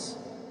Spirit does.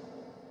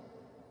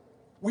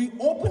 We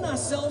open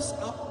ourselves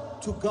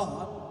up to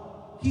God.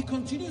 He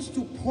continues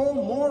to pour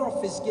more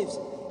of his gifts.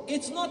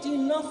 It's not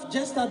enough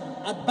just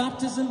at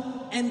baptism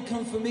and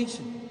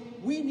confirmation.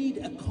 We need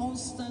a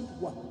constant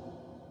what?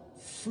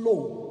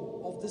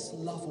 Flow of this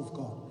love of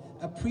God.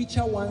 A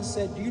preacher once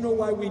said, do you know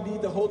why we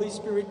need the Holy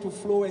Spirit to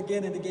flow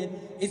again and again?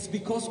 It's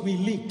because we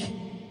leak.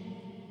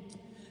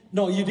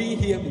 No, you didn't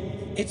hear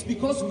me. It's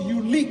because you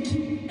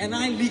leak and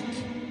I leak.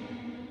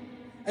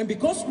 And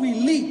because we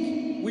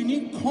leak, we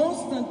need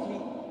constantly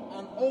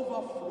an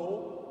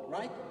overflow,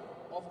 right,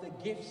 of the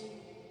gifts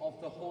of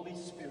the Holy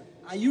Spirit.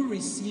 Are you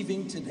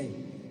receiving today?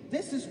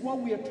 This is what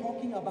we are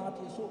talking about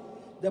here. So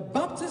the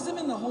baptism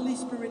in the Holy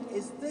Spirit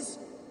is this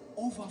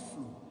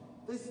overflow,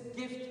 this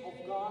gift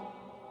of God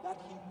that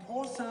he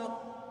pours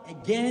out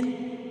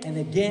again and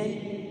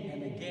again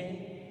and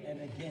again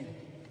and again.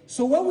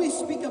 So when we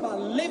speak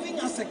about living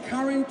as a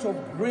current of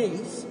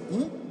grace,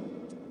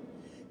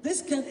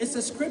 this is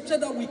a scripture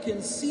that we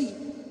can see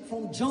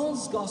from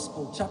John's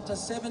Gospel, chapter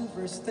 7,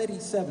 verse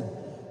 37.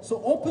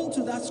 So open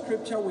to that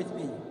scripture with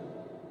me.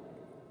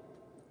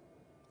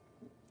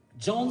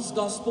 John's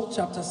Gospel,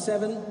 chapter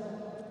 7,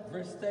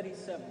 verse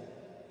 37.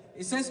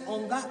 It says,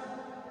 on that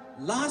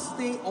last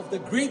day of the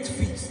great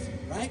feast,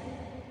 right?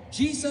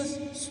 Jesus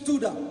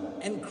stood up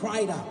and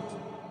cried out.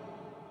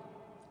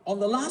 On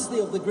the last day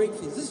of the great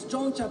feast. This is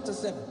John chapter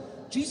 7.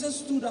 Jesus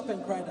stood up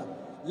and cried out,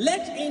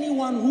 let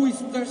anyone who is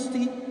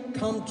thirsty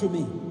come to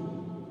me.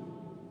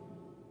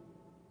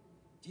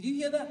 Did you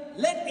hear that?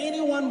 Let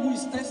anyone who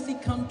is thirsty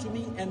come to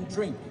me and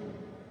drink.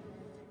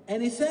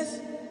 And it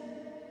says,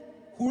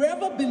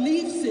 whoever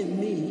believes in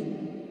me,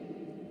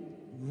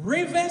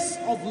 rivers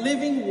of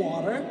living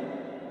water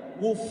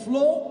will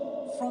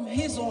flow from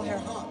his or her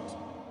heart.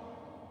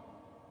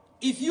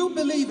 If you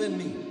believe in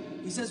me,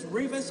 he says,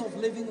 rivers of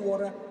living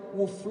water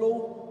will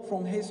flow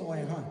from his or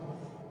her heart.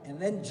 And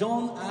then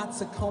John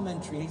adds a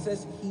commentary. He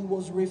says he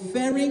was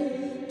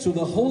referring to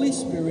the Holy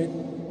Spirit,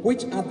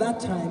 which at that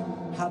time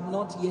had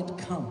not yet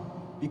come,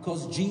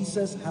 because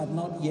Jesus had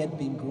not yet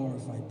been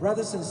glorified.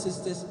 Brothers and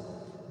sisters,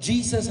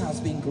 Jesus has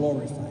been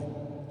glorified.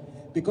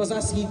 Because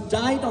as he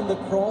died on the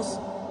cross,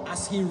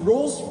 as he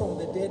rose from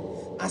the dead,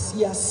 as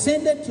he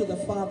ascended to the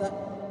Father,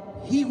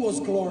 he was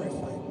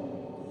glorified.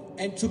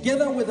 And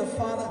together with the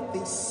Father,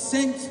 they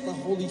sent the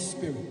Holy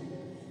Spirit.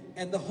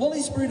 And the Holy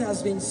Spirit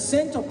has been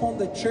sent upon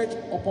the church,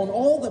 upon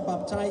all the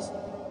baptized,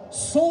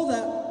 so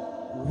that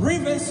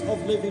rivers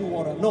of living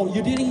water. No,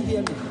 you didn't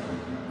hear me.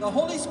 The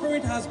Holy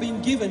Spirit has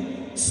been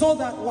given so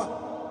that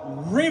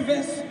what?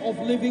 Rivers of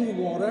living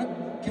water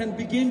can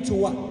begin to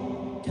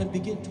what? Can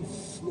begin to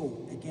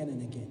flow again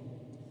and again.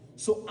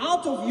 So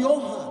out of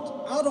your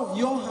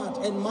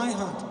heart and my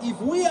heart,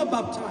 if we are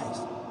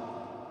baptized,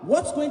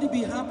 what's going to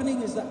be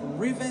happening is that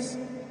rivers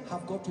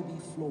have got to be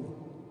flowing.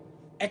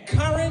 A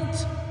current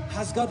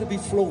has got to be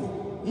flowing.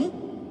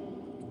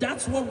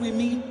 That's what we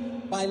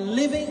mean by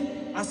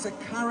living as a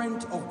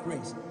current of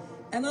grace.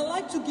 And I'd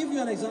like to give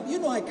you an example. You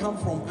know, I come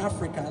from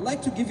Africa. I'd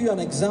like to give you an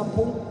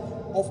example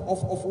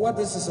of what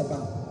this is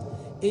about.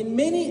 In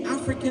many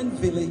African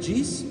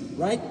villages,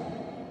 right,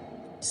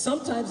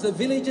 sometimes the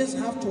villagers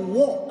have to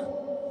walk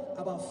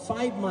about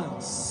 5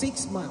 miles,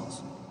 6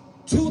 miles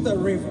to the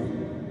river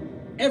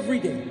every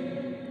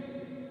day,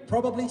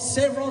 probably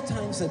several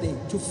times a day,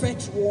 to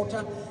fetch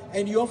water.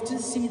 And you often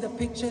see the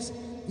pictures.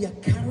 They are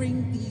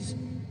carrying these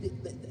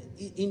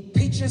in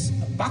pitchers,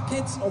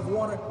 buckets of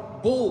water,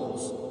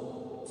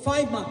 bowls,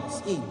 5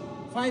 miles in,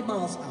 5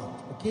 miles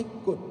out. Okay,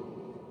 good.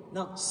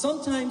 Now,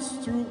 sometimes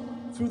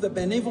through the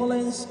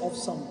benevolence of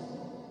some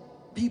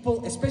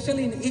people,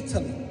 especially in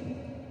Italy,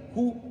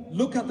 who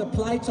look at the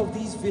plight of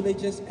these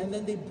villages, and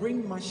then they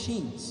bring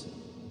machines,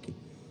 okay,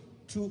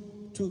 to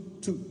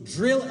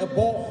drill a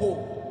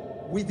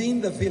borehole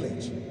within the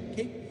village.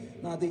 Okay,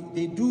 now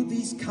they do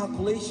these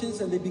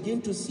calculations and they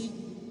begin to see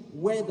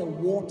where the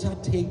water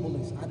table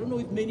is. I don't know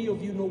if many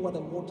of you know what a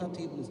water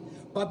table is,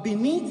 but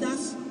beneath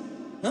us,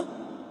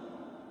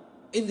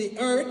 in the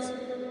earth,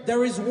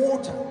 there is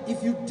water.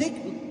 If you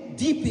dig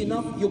deep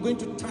enough, you're going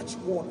to touch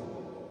water.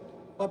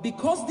 But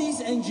because these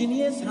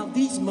engineers have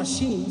these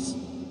machines,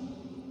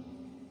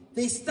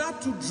 they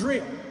start to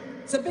drill.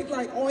 It's a bit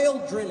like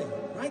oil drilling,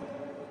 right?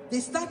 They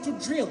start to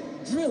drill.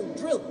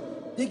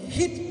 They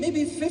hit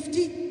maybe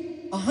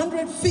 50,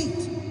 100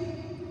 feet.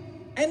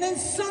 And then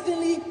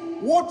suddenly,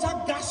 water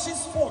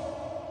gushes forth.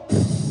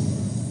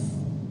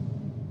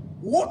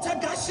 Water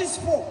gushes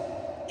forth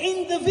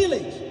in the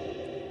village.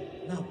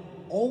 Now,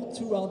 all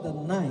throughout the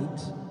night,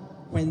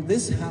 when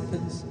this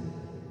happens,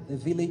 the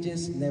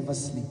villagers never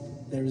sleep.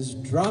 There is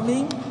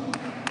drumming,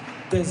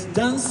 there's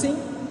dancing.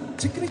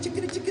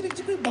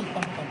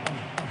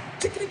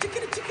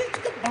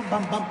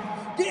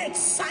 They're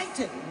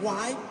excited.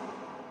 Why?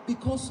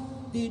 Because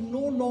they no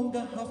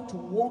longer have to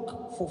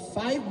walk for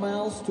 5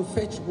 miles to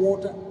fetch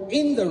water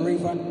in the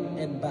river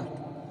and back.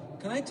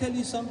 Can I tell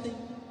you something?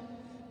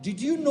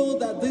 Did you know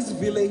that this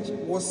village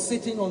was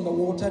sitting on the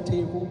water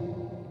table?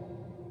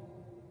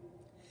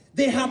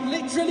 They had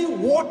literally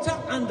water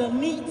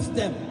underneath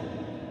them.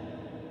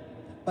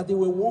 But they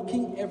were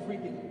walking every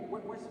day.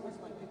 Where's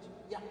my picture?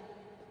 Yeah.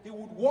 They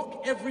would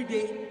walk every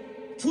day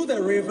to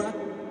the river,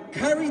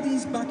 carry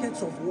these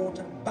buckets of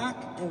water back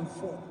and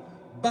forth,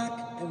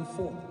 back and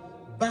forth,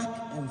 back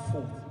and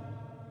forth.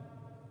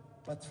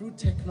 But through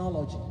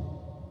technology,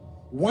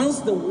 once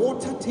the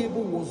water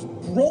table was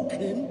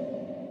broken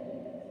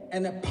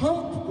and a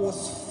pump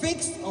was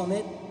fixed on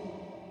it,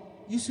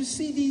 you should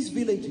see these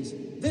villages.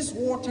 This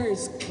water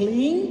is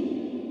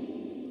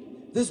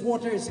clean, this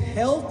water is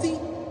healthy,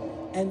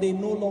 and they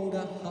no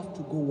longer have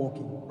to go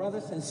walking.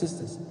 Brothers and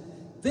sisters,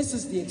 this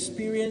is the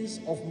experience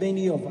of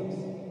many of us.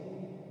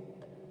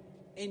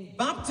 In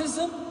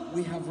baptism,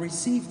 we have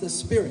received the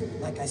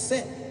Spirit, like I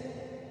said.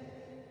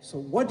 So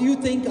what do you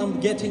think I'm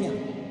getting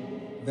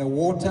at? The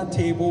water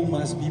table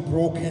must be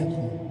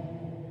broken.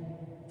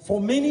 For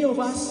many of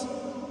us,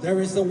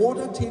 there is a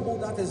water table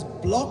that is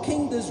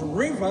blocking this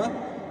river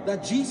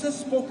that Jesus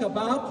spoke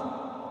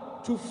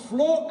about to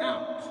flow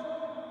out.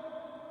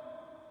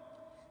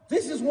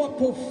 This is what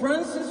Pope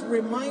Francis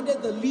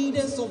reminded the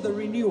leaders of the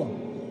renewal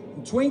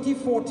in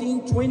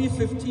 2014,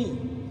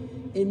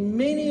 2015. In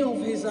many of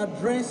his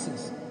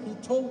addresses, he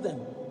told them,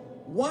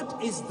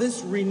 what is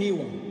this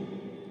renewal?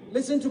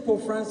 Listen to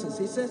Pope Francis.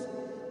 He says,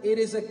 it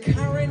is a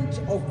current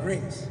of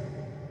grace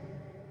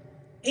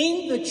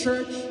in the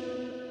church,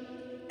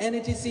 and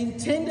it is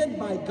intended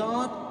by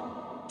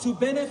God to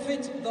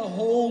benefit the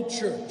whole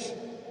church.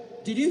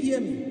 Did you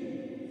hear me?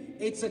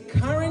 It's a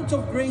current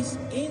of grace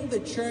in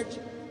the church,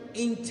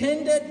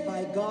 intended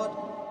by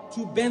God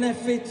to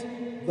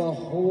benefit the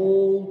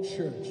whole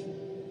church.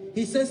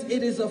 He says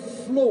it is a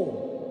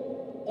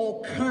flow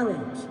or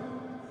current.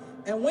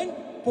 And when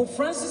Pope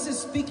Francis is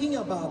speaking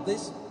about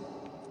this,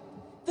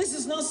 this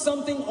is not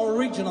something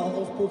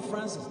original of Pope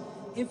Francis.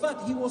 In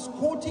fact, he was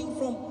quoting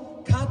from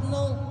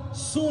Cardinal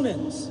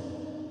Soenens.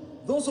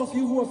 Those of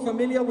you who are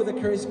familiar with the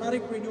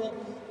charismatic renewal,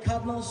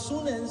 Cardinal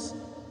Soenens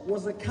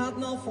was a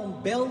cardinal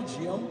from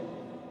Belgium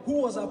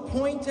who was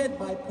appointed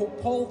by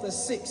Pope Paul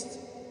VI,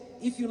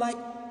 if you like,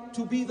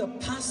 to be the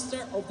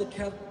pastor of the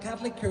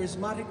Catholic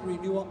Charismatic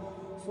Renewal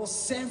for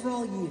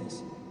several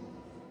years.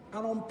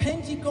 And on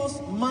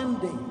Pentecost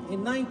Monday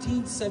in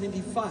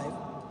 1975,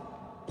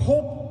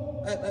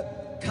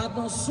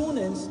 Cardinal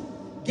Soenens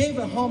gave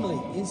a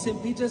homily in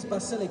St. Peter's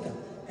Basilica.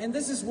 And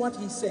this is what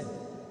he said.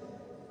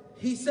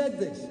 He said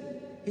this.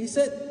 He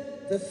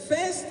said, the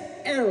first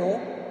error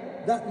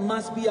that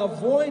must be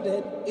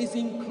avoided is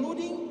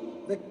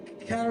including the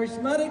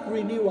charismatic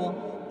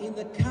renewal in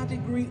the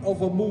category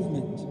of a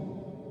movement.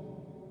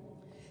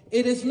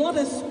 It is not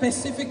a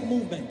specific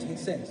movement, he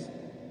says.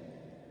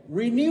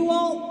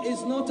 Renewal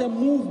is not a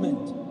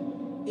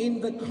movement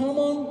in the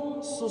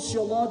common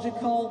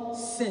sociological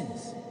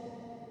sense.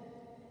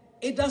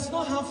 It does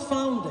not have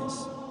founders.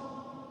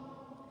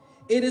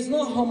 It is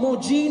not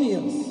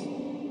homogeneous.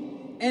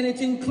 And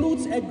it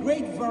includes a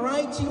great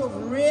variety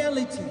of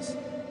realities.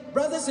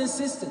 Brothers and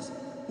sisters,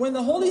 when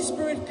the Holy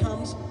Spirit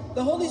comes,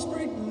 the Holy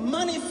Spirit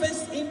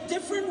manifests in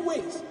different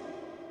ways.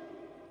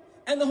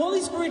 And the Holy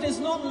Spirit is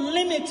not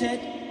limited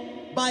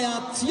by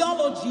our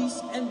theologies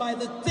and by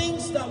the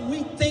things that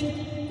we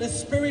think the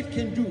Spirit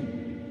can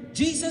do.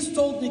 Jesus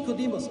told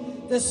Nicodemus,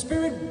 the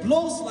Spirit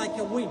blows like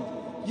a wind.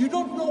 You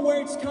don't know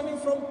where it's coming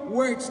from,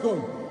 where it's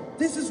going.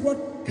 This is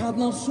what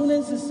Cardinal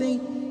Soenens is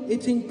saying.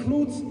 It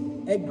includes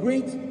a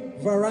great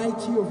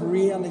variety of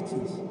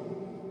realities.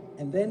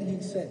 And then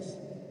he says,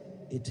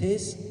 it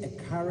is a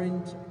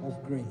current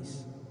of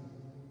grace,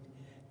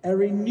 a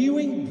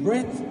renewing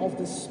breath of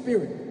the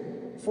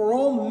Spirit for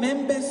all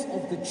members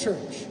of the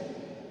church.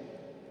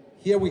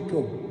 Here we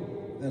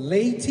go. The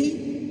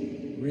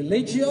laity,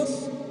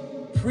 religious,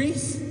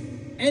 priests,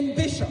 and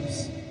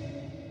bishops.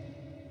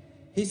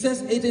 He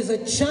says it is a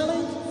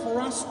challenge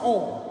for us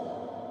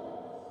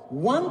all.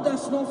 One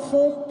does not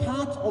form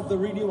part of the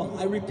renewal.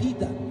 I repeat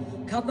that.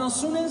 Cardinal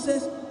Soenens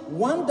says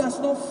one does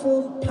not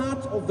form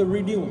part of the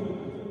renewal.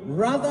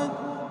 Rather,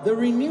 the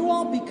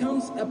renewal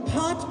becomes a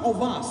part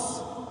of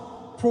us,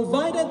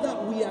 provided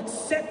that we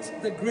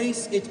accept the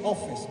grace it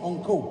offers,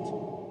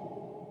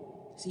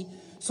 unquote. See,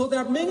 so there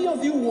are many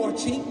of you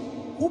watching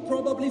who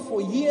probably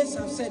for years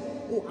have said,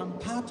 oh, I'm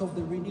part of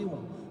the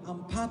renewal.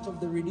 I'm part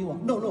of the renewal.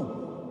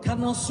 No.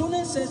 Cardinal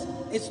Soenens says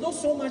it's not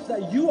so much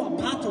that you are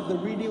part of the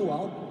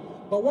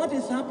renewal, but what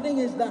is happening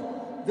is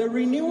that the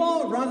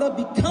renewal rather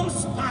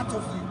becomes part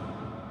of you.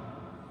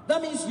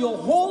 That means your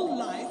whole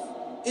life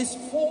is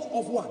full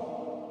of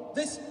what?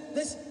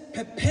 This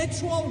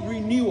perpetual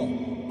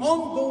renewal,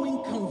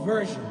 ongoing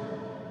conversion.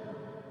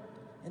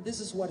 And this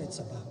is what it's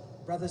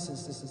about, brothers and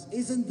sisters.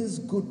 Isn't this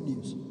good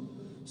news?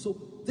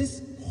 So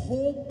this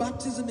whole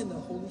baptism in the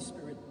Holy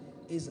Spirit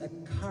is a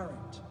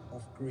current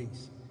of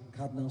grace,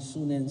 Cardinal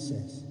Soenens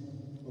says.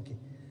 Okay,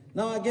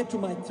 now I get to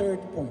my third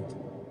point.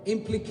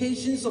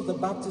 Implications of the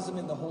baptism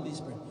in the Holy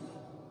Spirit.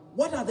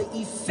 What are the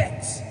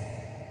effects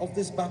of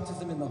this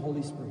baptism in the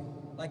Holy Spirit?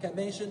 Like I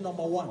mentioned,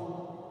 number one,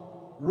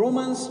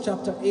 Romans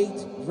chapter 8,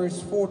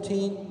 verse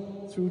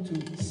 14 through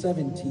to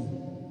 17.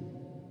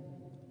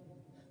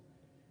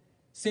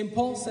 St.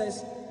 Paul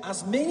says,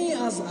 as many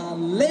as are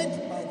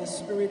led by the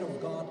Spirit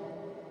of God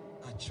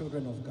are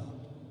children of God.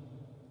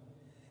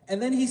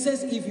 And then he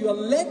says, if you are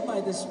led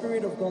by the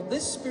Spirit of God,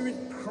 this Spirit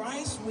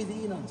cries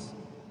within us,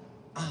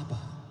 Abba,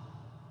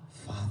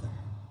 Father.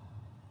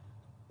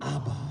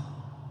 Abba,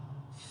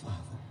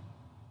 Father.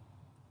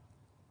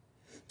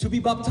 To be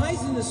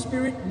baptized in the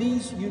Spirit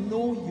means you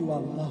know you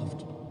are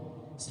loved.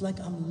 It's like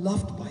I'm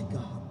loved by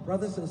God.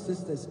 Brothers and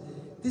sisters,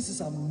 this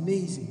is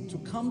amazing to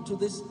come to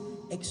this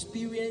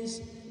experience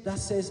that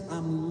says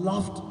I'm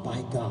loved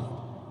by God.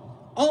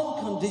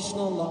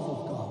 Unconditional love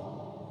of God.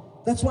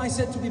 That's why I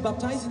said to be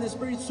baptized in the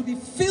Spirit is to be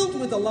filled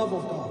with the love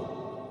of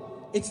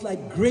God. It's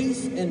like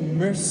grace and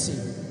mercy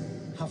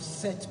have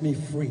set me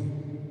free.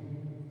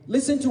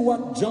 Listen to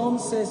what John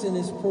says in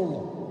his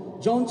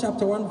prologue. John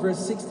chapter 1 verse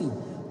 16.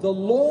 The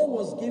law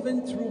was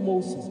given through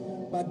Moses,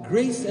 but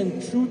grace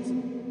and truth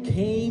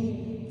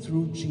came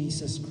through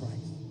Jesus Christ.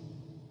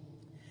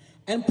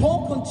 And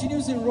Paul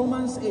continues in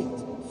Romans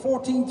 8,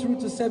 14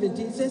 through to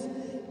 17. He says,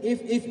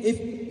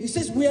 he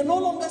says we are no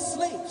longer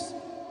slaves.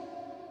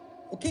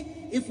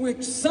 Okay? If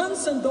we're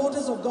sons and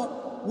daughters of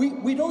God,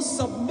 we don't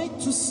submit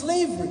to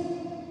slavery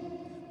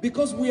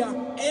because we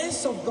are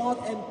heirs of God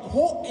and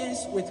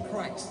co-heirs with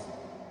Christ.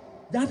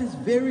 That is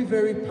very,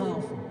 very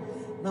powerful.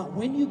 Now,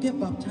 when you get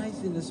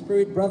baptized in the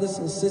Spirit, brothers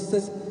and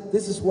sisters,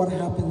 this is what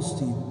happens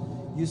to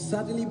you. You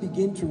suddenly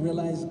begin to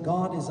realize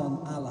God is an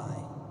ally.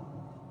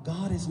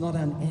 God is not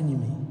an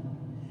enemy.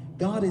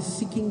 God is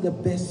seeking the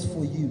best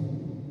for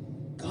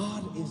you.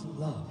 God is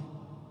love.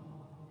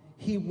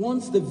 He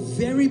wants the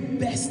very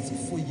best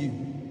for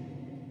you.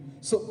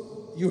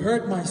 So, you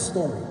heard my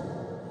story.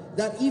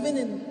 That even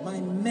in my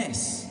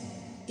mess,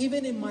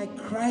 even in my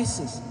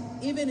crisis,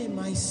 even in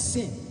my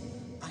sin,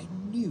 I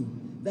knew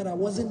that I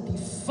wasn't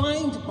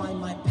defined by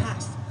my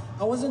past.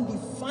 I wasn't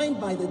defined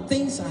by the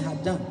things I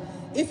had done.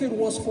 If it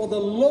was for the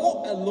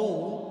law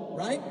alone,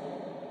 right,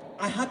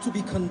 I had to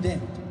be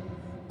condemned.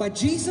 But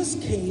Jesus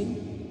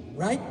came,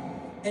 right,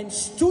 and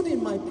stood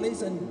in my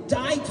place and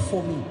died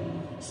for me.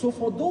 So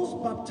for those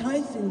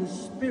baptized in the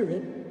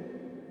Spirit,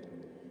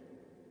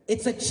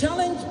 it's a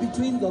challenge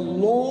between the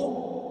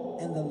law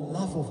and the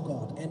love of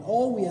God. And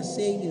all we are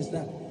saying is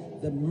that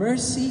the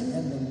mercy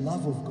and the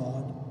love of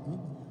God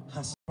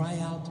has cried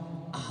out,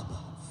 Abba,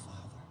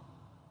 Father.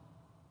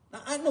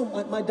 Now, I know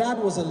my dad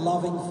was a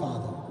loving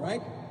father,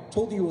 right?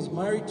 Told you he was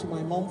married to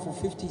my mom for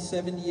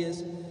 57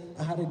 years.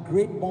 I had a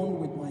great bond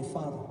with my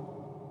father.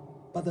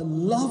 But the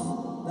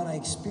love that I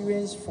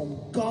experienced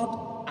from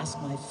God as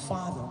my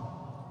father,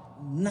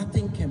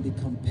 nothing can be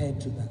compared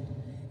to that.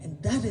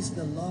 And that is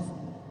the love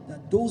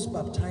that those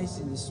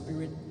baptized in the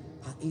Spirit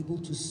are able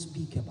to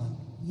speak about.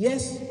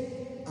 Yes,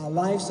 our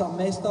lives are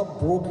messed up,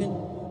 broken,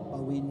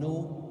 but we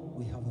know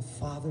we have a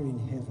Father in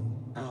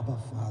heaven, Abba,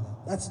 Father.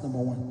 That's number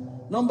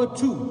one. Number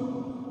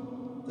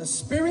two, the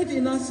Spirit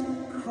in us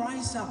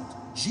cries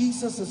out,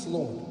 Jesus is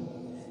Lord.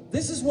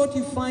 This is what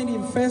you find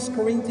in 1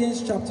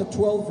 Corinthians chapter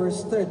 12,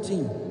 verse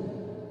 13.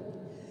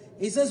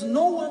 It says,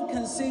 no one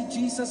can say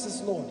Jesus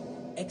is Lord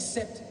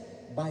except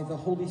by the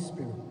Holy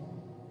Spirit.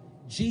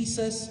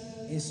 Jesus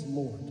is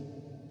Lord.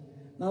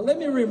 Now let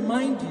me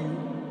remind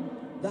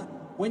you that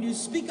when you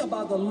speak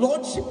about the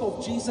Lordship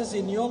of Jesus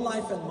in your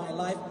life and my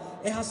life,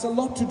 it has a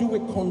lot to do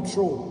with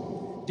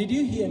control. Did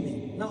you hear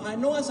me? Now I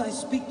know as I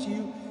speak to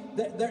you,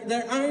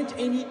 there aren't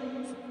any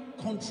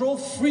control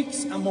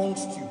freaks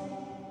amongst you.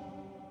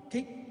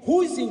 Okay?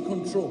 Who is in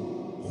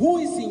control? Who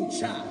is in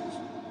charge?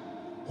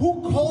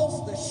 Who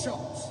calls the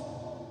shots?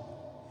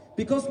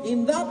 Because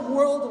in that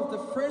world of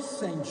the first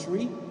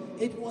century,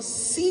 it was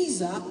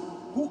Caesar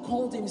who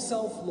called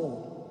himself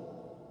Lord.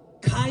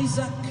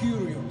 Kaiser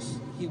Kyrios,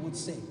 he would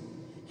say.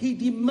 He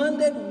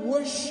demanded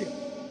worship.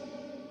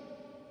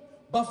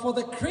 But for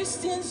the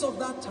Christians of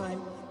that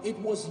time, it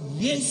was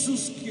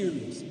Jesus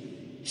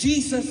Kyrios.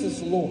 Jesus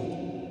is Lord.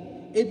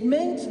 It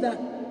meant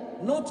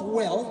that not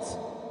wealth,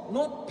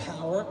 not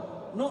power,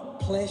 not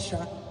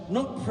pleasure,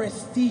 not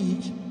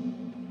prestige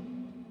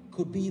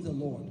could be the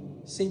Lord.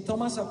 St.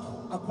 Thomas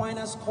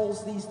Aquinas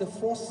calls these the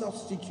four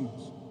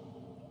substitutes.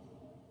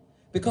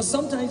 Because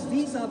sometimes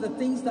these are the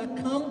things that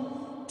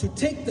come to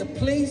take the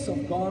place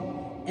of God,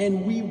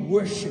 and we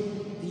worship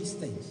these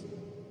things.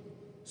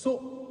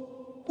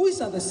 So, who is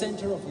at the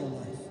center of your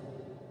life?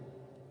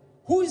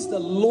 Who is the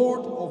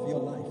Lord of your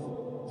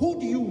life? Who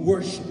do you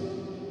worship?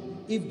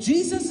 If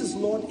Jesus is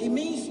Lord, it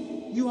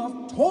means you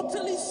have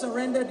totally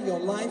surrendered your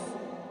life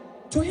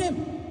to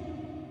Him.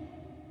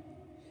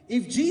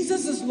 If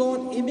Jesus is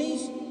Lord, it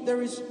means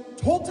there is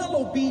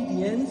total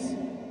obedience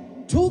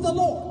to the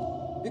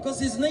Lord, because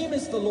His name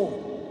is the Lord.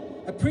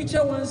 A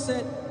preacher once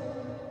said,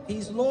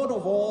 He's Lord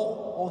of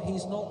all, or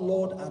He's not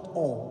Lord at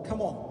all.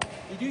 Come on,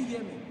 did you hear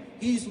me?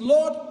 He's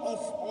Lord of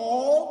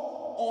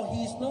all, or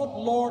He's not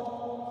Lord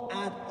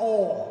at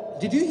all.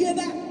 Did you hear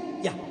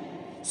that? Yeah.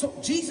 So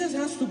Jesus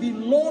has to be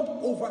Lord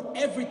over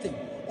everything,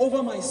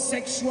 over my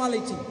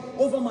sexuality,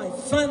 over my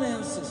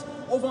finances,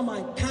 over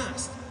my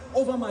past,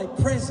 over my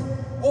present,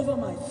 over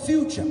my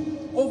future,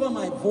 over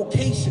my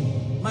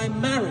vocation, my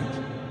marriage,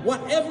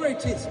 whatever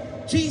it is.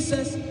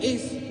 Jesus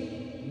is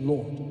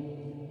Lord.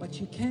 But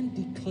you can't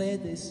declare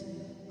this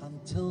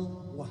until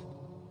what?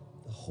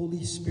 the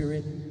Holy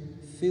Spirit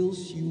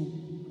fills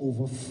you,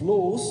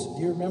 overflows.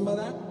 Do you remember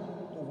that?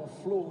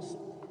 Overflows.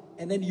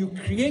 And then you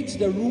create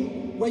the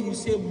room where you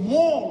say,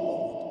 more,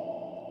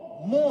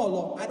 Lord. More,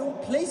 Lord. I don't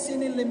place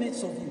any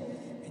limits of you.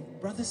 And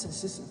brothers and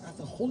sisters, as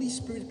the Holy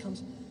Spirit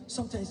comes,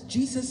 sometimes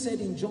Jesus said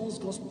in John's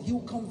Gospel, he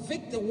will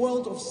convict the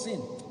world of sin.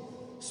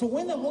 So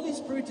when the Holy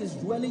Spirit is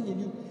dwelling in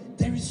you,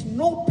 there is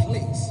no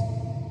place,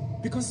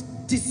 because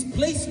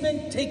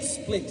displacement takes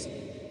place.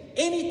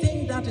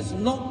 Anything that is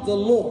not the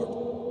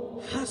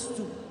Lord has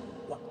to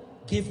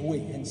give way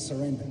and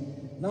surrender.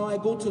 Now I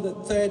go to the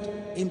third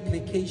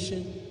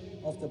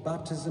implication of the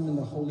baptism in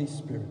the Holy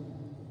Spirit.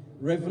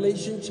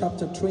 Revelation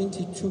chapter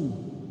 22,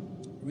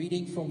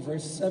 reading from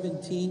verse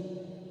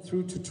 17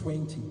 through to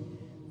 20.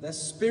 The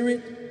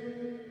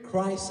Spirit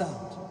cries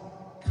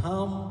out,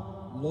 "Come,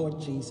 Lord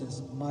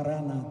Jesus,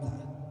 Maranatha."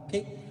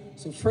 Okay,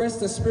 so first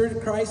the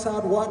Spirit cries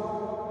out what?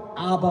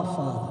 Abba,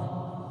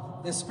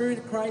 Father. The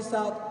Spirit cries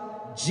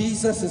out,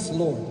 Jesus is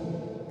Lord.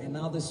 And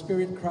now the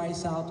Spirit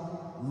cries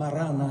out,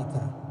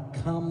 Maranatha.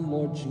 Come,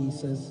 Lord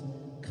Jesus,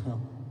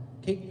 come.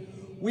 Okay,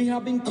 we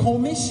have been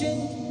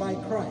commissioned by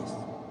Christ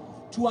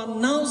to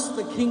announce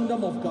the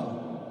kingdom of God.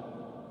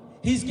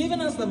 He's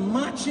given us the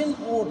marching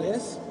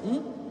orders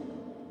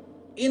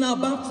in our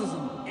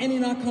baptism and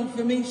in our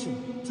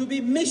confirmation to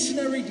be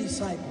missionary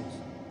disciples.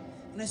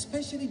 And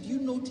especially, do you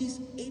notice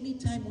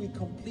anytime we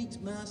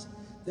complete Mass,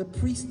 the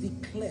priest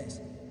declares,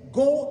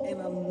 go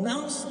and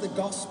announce the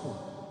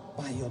gospel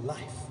by your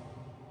life.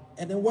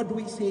 And then what do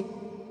we say?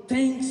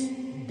 Thanks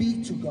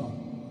be to God.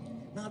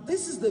 Now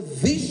this is the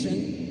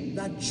vision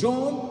that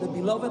John, the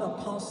beloved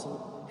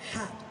apostle,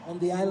 had on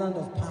the island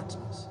of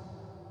Patmos.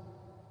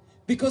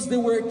 Because they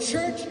were a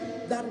church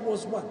that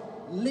was what?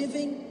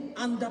 Living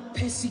under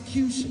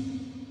persecution.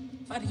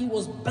 In fact, he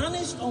was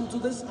banished onto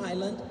this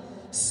island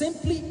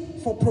simply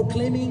for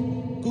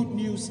proclaiming good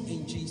news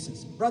in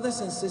Jesus.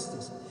 Brothers and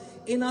sisters,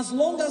 in as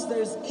long as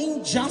there is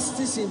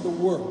injustice in the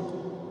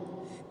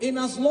world, in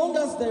as long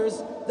as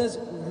there's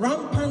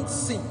rampant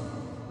sin,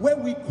 where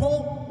we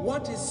call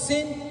what is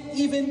sin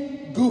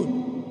even good,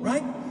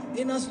 right?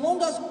 In as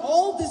long as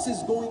all this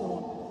is going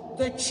on,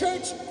 the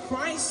church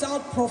cries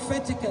out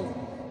prophetically,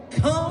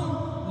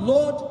 come,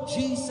 Lord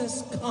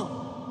Jesus,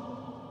 come.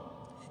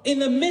 In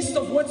the midst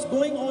of what's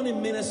going on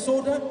in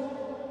Minnesota,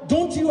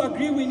 don't you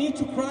agree we need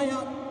to cry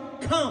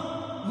out,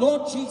 come,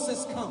 Lord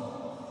Jesus, come?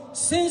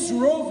 Since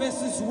Roe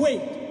versus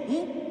Wade,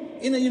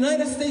 in the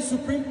United States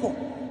Supreme Court,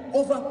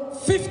 over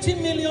 50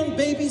 million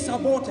babies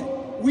aborted.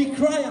 We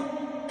cry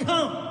out,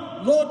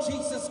 come, Lord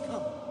Jesus,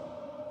 come.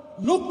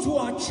 Look to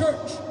our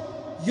church,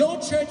 your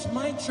church,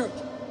 my church,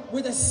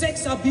 with the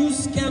sex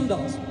abuse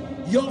scandals.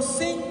 Your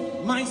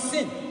sin, my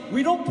sin.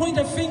 We don't point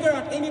a finger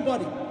at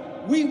anybody.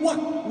 We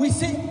what? We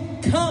say,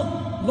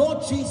 come,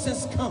 Lord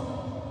Jesus, come.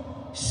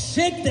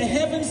 Shake the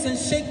heavens and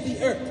shake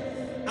the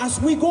earth.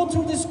 As we go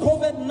through this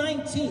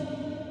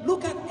COVID-19,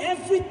 look at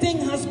everything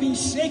has been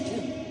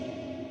shaken.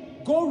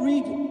 Go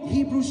read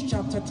Hebrews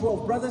chapter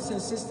 12, brothers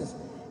and sisters,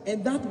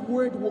 and that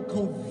word will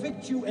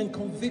convict you and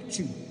convict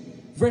you.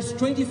 Verse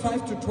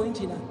 25 to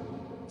 29.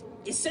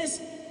 It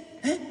says,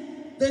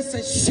 there's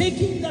a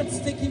shaking that's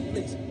taking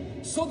place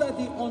so that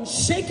the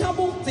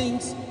unshakable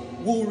things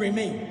will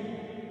remain.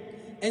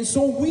 And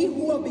so we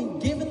who have been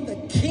given the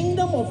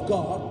kingdom of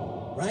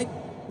God, right,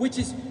 which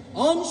is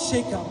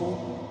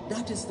unshakable,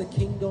 that is the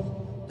kingdom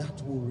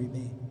that will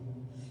remain.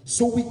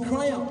 So we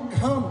cry out,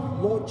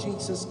 come, Lord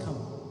Jesus,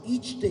 come.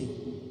 Each day,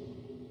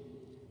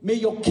 may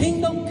your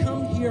kingdom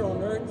come here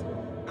on earth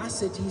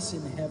as it is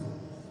in heaven.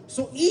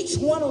 So each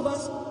one of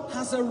us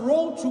has a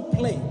role to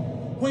play.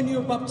 When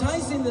you're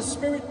baptized in the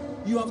Spirit,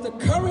 you have the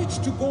courage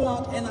to go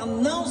out and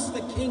announce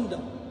the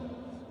kingdom,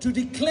 to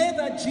declare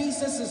that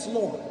Jesus is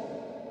Lord.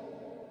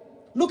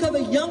 Look at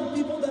the young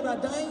people that are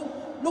dying.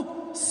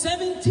 Look,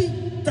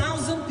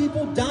 70,000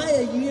 people die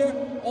a year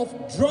of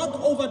drug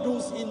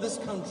overdose in this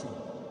country.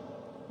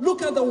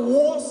 Look at the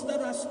wars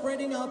that are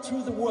spreading out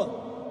through the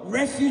world.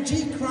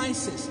 Refugee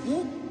crisis,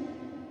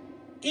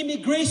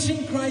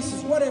 immigration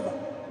crisis, whatever.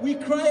 We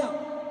cry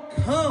out,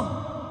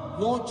 come,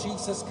 Lord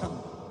Jesus, come.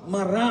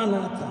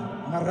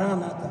 Maranatha,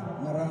 Maranatha,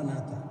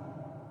 Maranatha.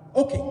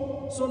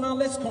 Okay, so now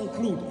let's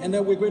conclude and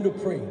then we're going to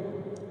pray.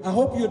 I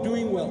hope you're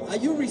doing well. Are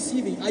you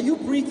receiving? Are you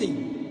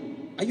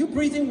breathing? Are you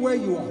breathing where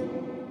you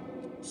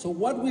are? So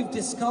what we've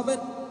discovered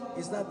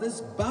is that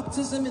this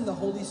baptism in the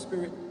Holy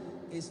Spirit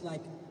is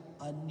like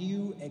a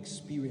new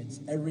experience,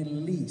 a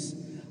release.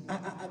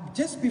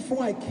 Just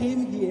before I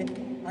came here,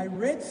 I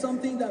read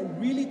something that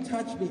really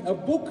touched me. A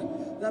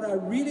book that I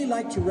really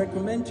like to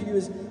recommend to you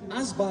is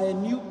As by a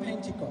New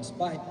Pentecost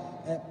by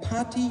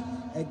Patty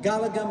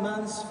Gallagher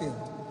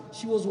Mansfield.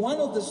 She was one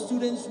of the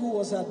students who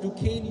was at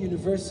Duquesne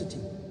University,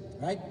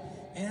 right?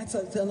 And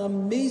it's an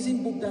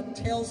amazing book that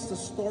tells the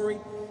story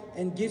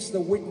and gives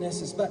the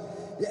witnesses. But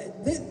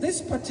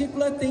this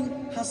particular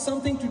thing has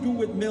something to do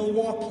with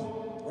Milwaukee,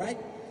 right?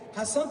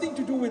 Has something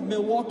to do with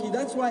Milwaukee.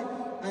 That's why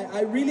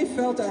I really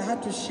felt I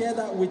had to share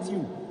that with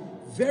you.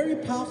 Very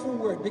powerful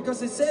word,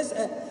 because it says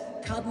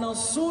Cardinal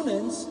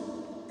Sunens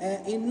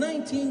in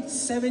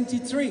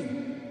 1973.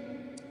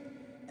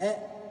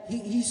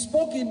 He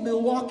spoke in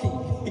Milwaukee.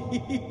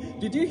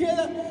 Did you hear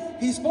that?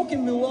 He spoke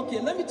in Milwaukee.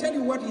 And let me tell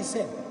you what he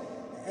said.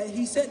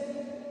 He said,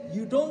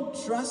 we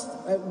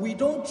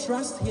don't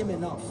trust him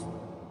enough.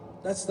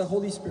 That's the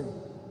Holy Spirit.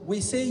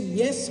 We say,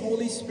 yes,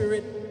 Holy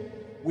Spirit,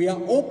 we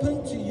are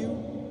open to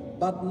you,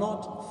 but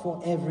not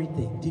for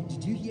everything.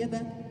 Did you hear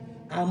that?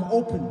 I'm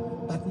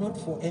open, but not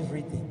for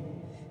everything.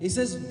 He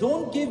says,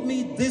 don't give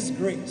me this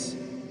grace,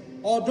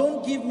 or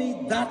don't give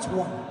me that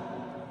one.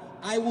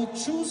 I will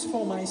choose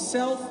for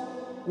myself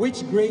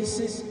which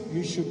graces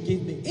you should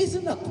give me.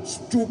 Isn't that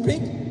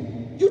stupid?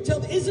 You tell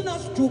me, isn't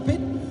that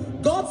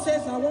stupid? God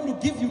says, I want to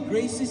give you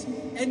graces,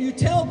 and you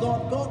tell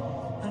God,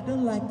 I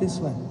don't like this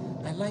one.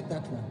 I like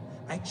that one.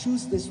 I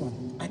choose this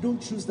one. I don't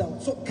choose that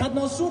one. So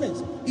Cardinal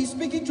Sunes, he's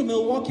speaking to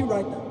Milwaukee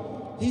right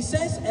now. He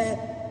says,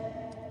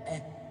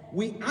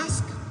 we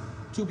ask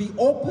to be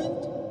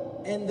opened,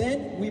 and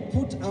then we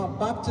put our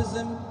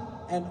baptism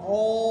and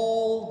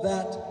all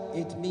that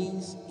it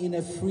means in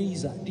a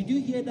freezer. Did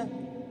you hear that?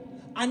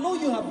 I know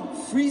you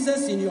have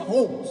freezers in your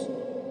homes.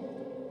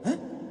 Huh?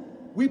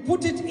 We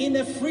put it in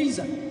a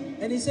freezer.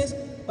 And he says,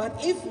 but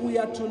if we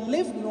are to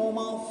live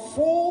normal,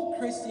 full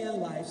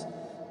Christian lives,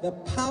 the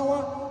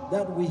power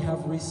that we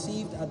have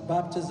received at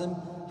baptism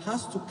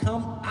has to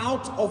come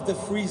out of the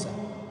freezer.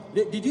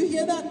 Did you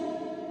hear that?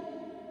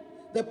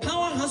 The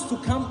power has to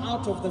come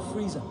out of the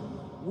freezer.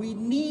 We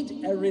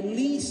need a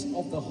release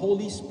of the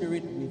Holy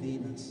Spirit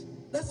within us.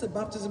 That's the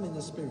baptism in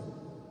the Spirit.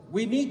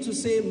 We need to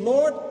say,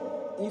 Lord,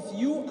 if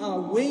you are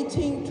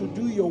waiting to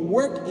do your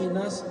work in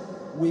us,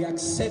 we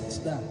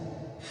accept that.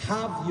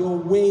 Have your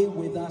way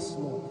with us,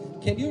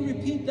 Lord. Can you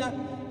repeat that?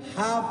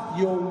 Have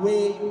your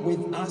way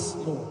with us,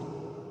 Lord.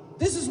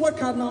 This is what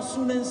Cardinal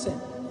Sunen said.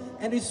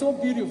 And it's so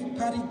beautiful.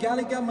 Patty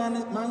Gallagher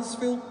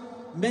Mansfield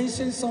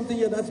mentioned something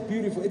here that's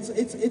beautiful.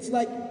 It's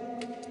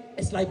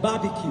like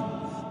barbecue.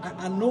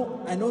 I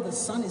know the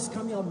sun is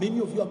coming out. Many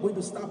of you are going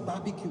to start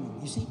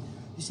barbecuing. You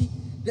see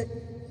that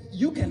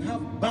you can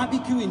have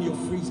barbecue in your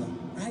freezer,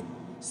 right?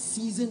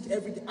 Seasoned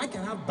everything. I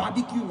can have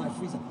barbecue in my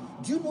freezer.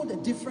 Do you know the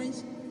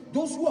difference?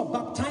 Those who are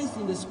baptized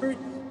in the Spirit,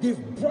 they've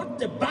brought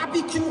the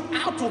barbecue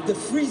out of the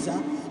freezer,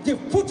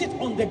 they've put it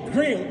on the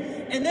grill,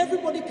 and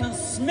everybody can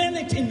smell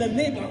it in the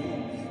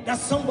neighborhood that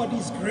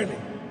somebody's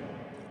grilling.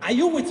 Are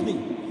you with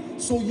me?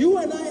 So you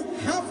and I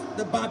have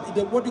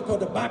what do you call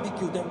the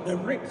barbecue, the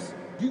ribs.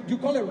 You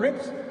call it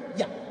ribs?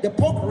 Yeah, the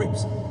pork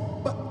ribs.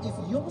 But if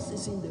yours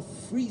is in the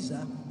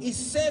freezer, it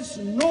serves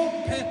no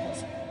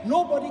purpose.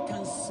 Nobody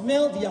can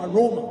smell the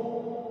aroma.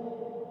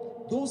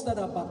 Those that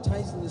are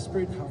baptized in the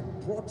Spirit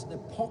have brought the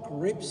pork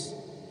ribs,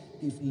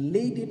 they've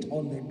laid it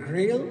on the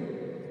grill,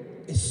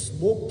 it's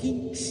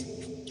smoking.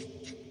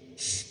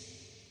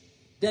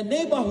 The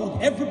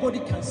neighborhood, everybody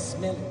can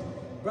smell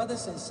it.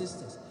 Brothers and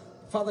sisters,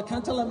 Father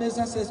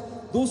Cantalamessa says,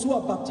 those who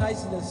are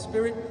baptized in the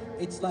Spirit,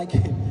 it's like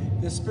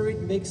the Spirit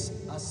makes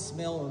us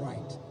smell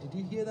right. Did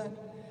you hear that?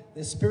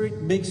 The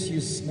Spirit makes you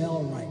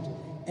smell right.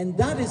 And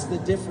that is the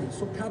difference.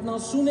 So Cardinal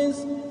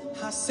Sunes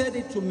has said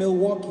it to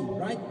Milwaukee,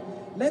 right?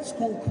 Let's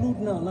conclude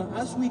now. Now,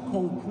 as we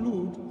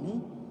conclude,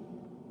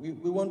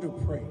 we want to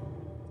pray.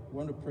 We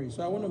want to pray.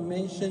 So I want to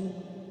mention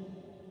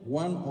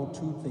one or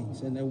two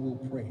things, and then we'll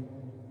pray.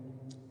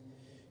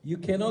 You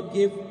cannot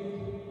give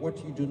what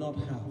you do not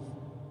have.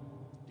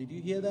 Did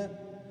you hear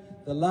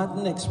that? The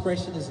Latin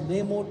expression is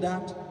nemo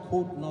dat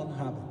quod non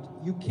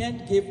habet. You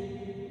can't give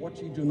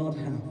what you do not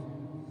have.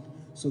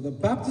 So the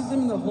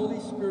baptism in the Holy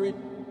Spirit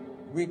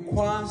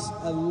requires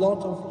a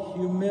lot of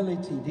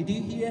humility. Did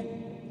you hear?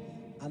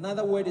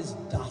 Another word is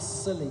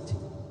docility.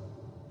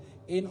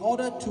 In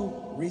order to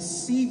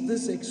receive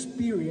this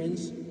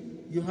experience,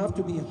 you have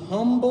to be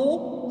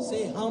humble,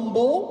 say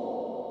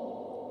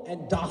humble,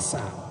 and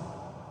docile.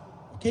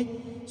 Okay?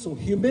 So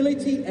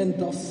humility and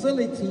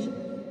docility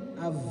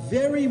are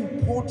very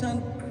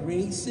important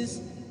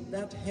graces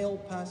that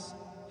help us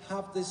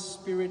have the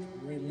Spirit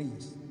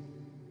released.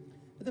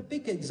 The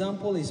big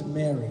example is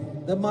Mary,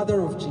 the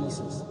mother of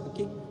Jesus.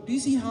 Okay? Do you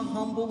see how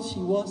humble she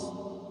was?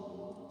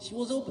 She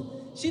was open.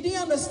 She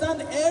didn't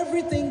understand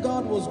everything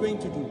God was going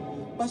to do.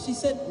 But she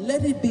said,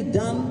 let it be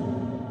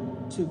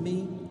done to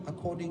me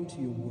according to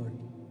your word.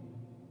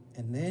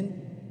 And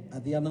then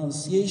at the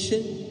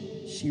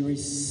Annunciation, she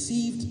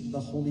received the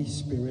Holy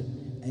Spirit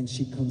and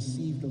she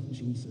conceived of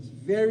Jesus.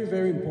 Very,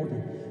 very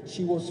important.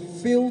 She was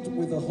filled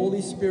with the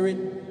Holy Spirit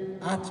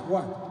at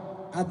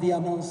what? At the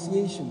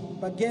Annunciation.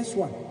 But guess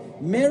what?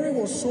 Mary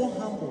was so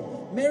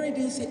humble. Mary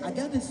didn't say, I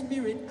got the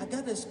Spirit, I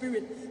got the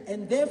Spirit.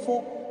 And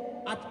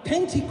therefore, at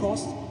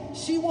Pentecost,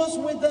 she was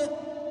with the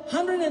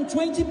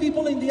 120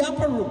 people in the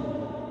upper room,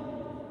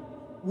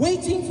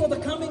 waiting for the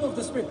coming of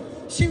the Spirit.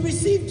 She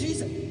received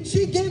Jesus.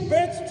 She gave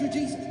birth to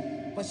Jesus.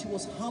 But she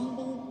was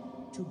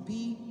humble to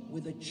be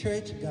with the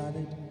church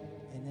gathered.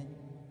 And then,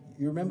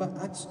 you remember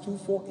Acts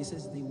 2:4, it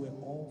says they were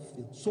all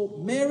filled. So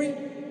Mary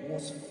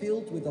was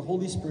filled with the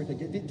Holy Spirit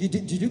again.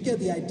 Did you get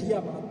the idea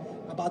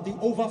about the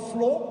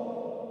overflow?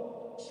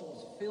 She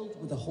was filled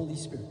with the Holy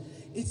Spirit.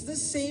 It's the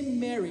same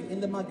Mary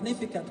in the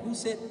Magnificat who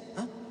said,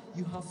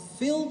 you have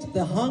filled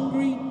the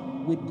hungry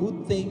with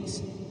good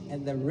things,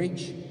 and the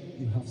rich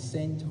you have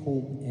sent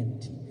home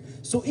empty.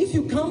 So if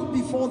you come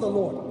before the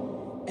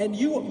Lord and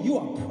you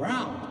are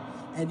proud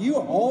and you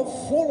are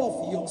all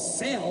full of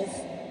yourself,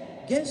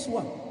 guess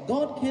what?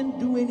 God can't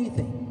do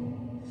anything.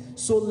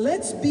 So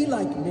let's be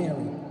like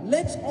Mary.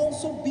 Let's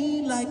also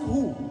be like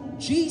who?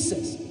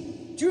 Jesus.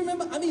 Do you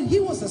remember? I mean, he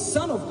was the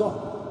Son of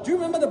God. Do you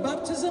remember the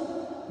baptism?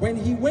 When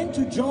he went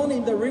to John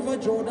in the river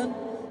Jordan,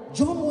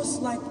 John was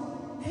like,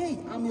 hey,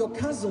 I'm your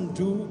cousin,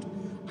 dude.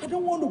 I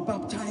don't want to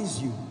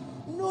baptize you.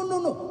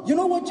 No. You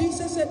know what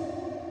Jesus said?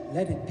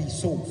 Let it be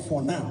so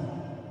for now.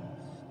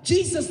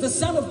 Jesus, the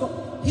Son of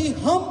God, he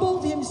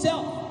humbled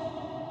himself.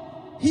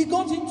 He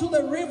got into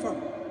the river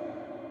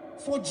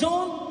for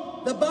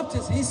John the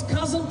Baptist, his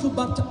cousin, to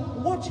baptize.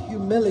 What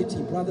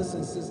humility, brothers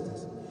and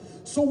sisters.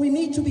 So we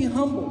need to be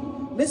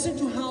humble. Listen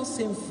to how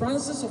St.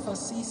 Francis of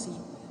Assisi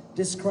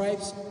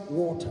describes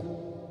water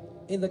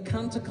in the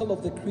Canticle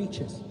of the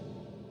Creatures.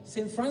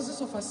 St.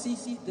 Francis of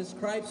Assisi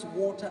describes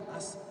water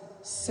as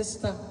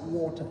sister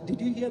water.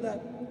 Did you hear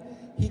that?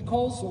 He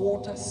calls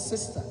water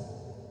sister.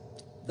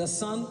 The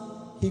sun,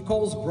 he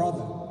calls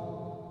brother.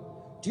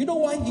 Do you know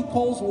why he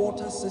calls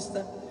water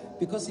sister?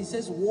 Because he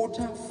says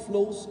water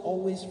flows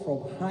always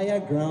from higher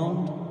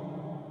ground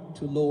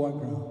to lower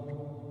ground.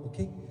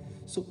 Okay?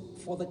 So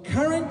for the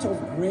current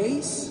of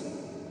grace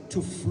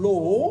to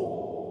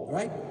flow,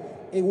 right,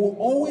 it will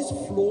always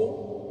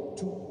flow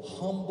to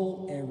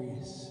humble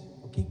areas.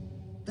 Okay?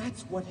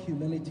 That's what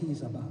humility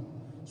is about.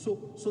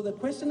 So the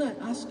question I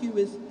ask you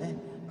is,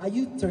 are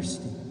you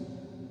thirsty?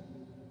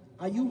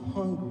 Are you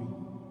hungry?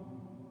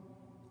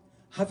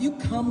 Have you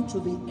come to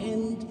the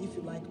end, if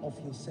you like, of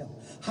yourself?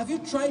 Have you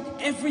tried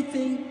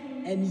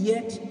everything and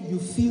yet you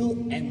feel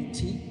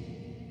empty?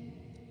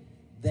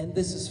 Then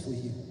this is for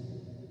you.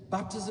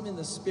 Baptism in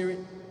the Spirit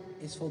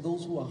is for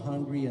those who are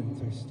hungry and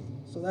thirsty.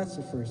 So that's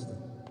the first thing.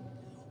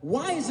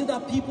 Why is it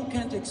that people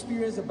can't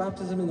experience the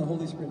baptism in the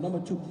Holy Spirit? Number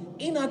two,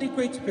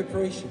 inadequate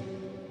preparation.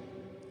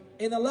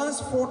 In the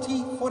last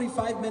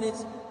 45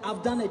 minutes,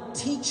 I've done a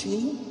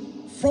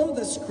teaching from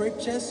the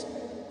scriptures,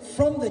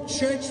 from the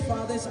church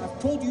fathers.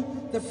 I've told you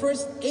the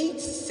first 8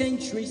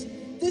 centuries,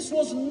 this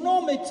was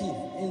normative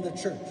in the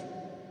church,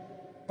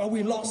 but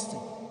we lost it.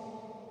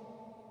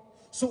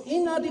 So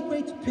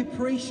inadequate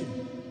preparation,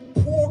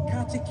 poor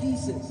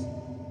catechesis,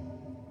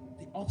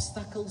 the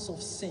obstacles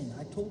of sin.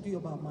 I told you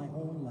about my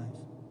own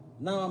life.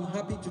 Now I'm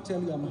happy to tell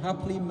you I'm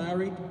happily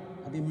married.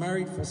 I've been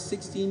married for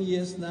 16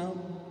 years now.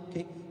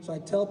 Okay, so I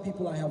tell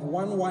people I have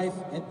 1 wife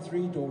and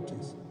 3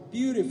 daughters.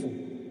 Beautiful,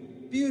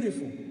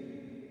 beautiful,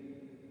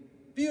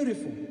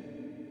 beautiful.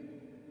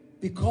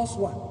 Because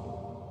what?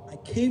 I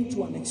came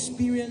to an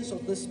experience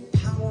of this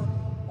power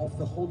of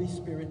the Holy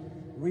Spirit,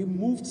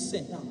 removed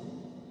sin. Now,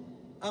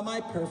 am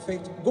I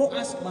perfect? Go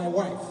ask my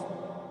wife,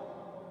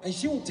 and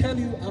she will tell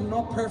you I'm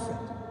not perfect.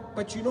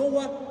 But you know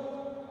what?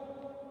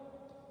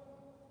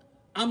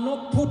 I'm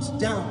not put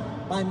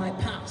down by my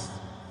past.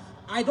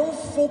 I don't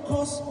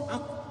focus.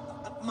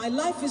 My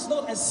life is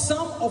not a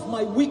sum of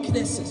my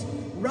weaknesses.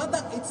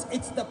 Rather,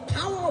 it's the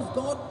power of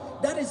God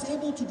that is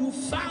able to do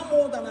far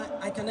more than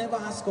I can ever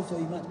ask of or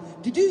imagine.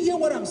 Did you hear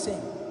what I'm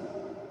saying?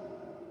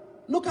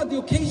 Look at the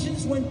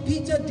occasions when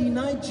Peter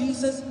denied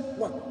Jesus,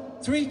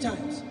 what? 3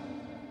 times.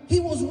 He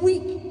was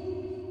weak.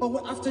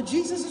 But after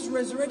Jesus'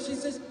 resurrection, he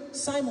says,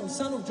 Simon,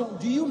 son of John,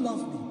 do you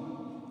love me?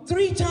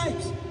 3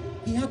 times.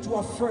 He had to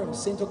affirm.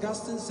 St.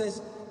 Augustine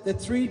says the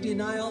 3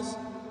 denials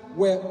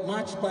were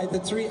matched by the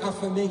 3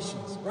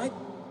 affirmations, right?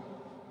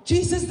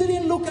 Jesus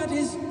didn't look at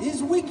his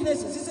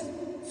weaknesses. He said,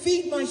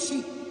 feed my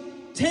sheep,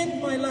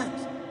 tend my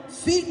lambs,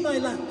 feed my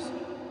lambs.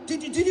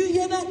 Did you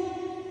hear that?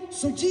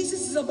 So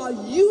Jesus is about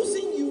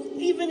using you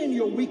even in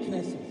your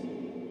weaknesses.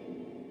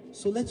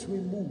 So let's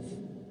remove,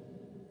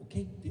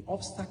 okay, the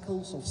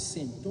obstacles of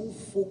sin. Don't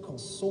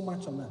focus so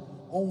much on that,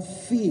 on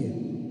fear,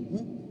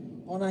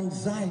 on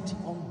anxiety,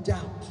 on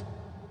doubt.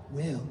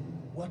 Well,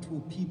 what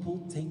will people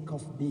think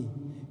of me?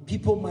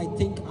 People might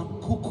think I'm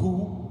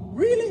cuckoo.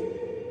 Really?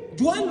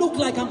 Do I look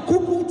like I'm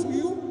cuckoo to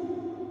you?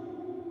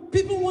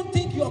 People won't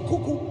think you are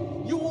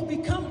cuckoo. You will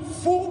become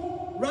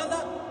full,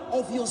 rather,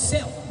 of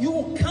yourself. You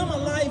will come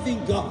alive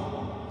in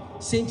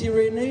God. Saint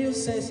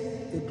Irenaeus says,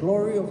 the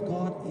glory of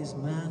God is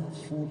man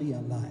fully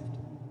alive.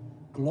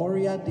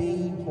 Gloria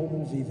Dei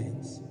homo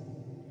vivens.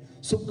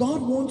 So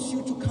God wants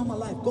you to come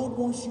alive. God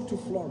wants you to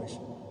flourish.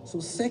 So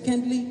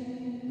secondly,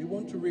 we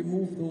want to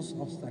remove those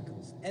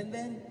obstacles. And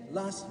then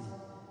lastly,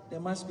 there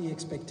must be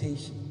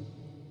expectation.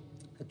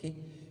 Okay?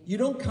 You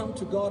don't come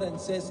to God and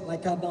says,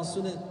 like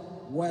Adnasune,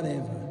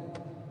 whatever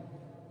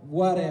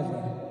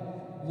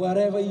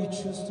you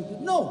choose to do.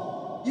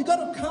 No, you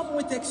got to come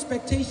with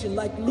expectation,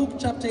 like Luke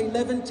chapter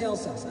 11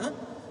 tells us.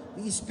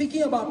 He's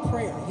speaking about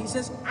prayer. He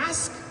says,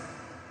 ask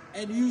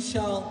and you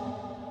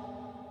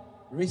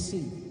shall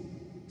receive.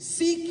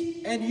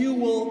 Seek and you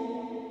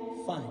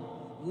will find.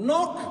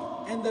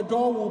 Knock and the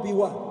door will be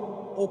what?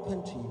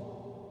 Open to you.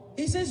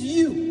 He says,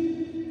 you,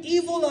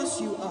 evil as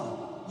you are,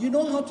 you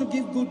know how to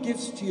give good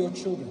gifts to your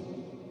children.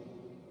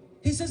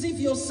 He says, if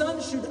your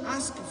son should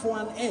ask for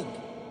an egg,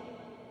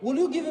 will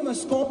you give him a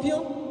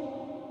scorpion?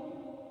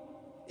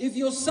 If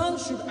your son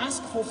should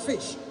ask for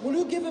fish, will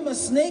you give him a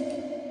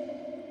snake?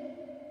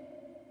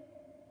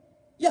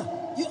 Yeah,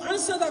 you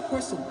answer that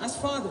question as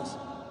fathers.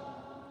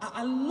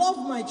 I love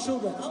my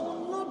children. I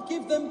will not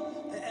give them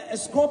a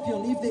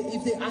scorpion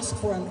if they ask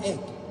for an egg,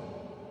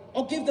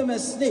 or give them a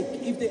snake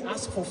if they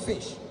ask for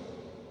fish.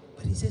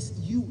 But he says,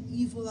 you,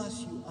 evil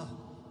as you are,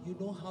 you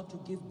know how to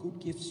give good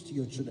gifts to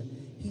your children.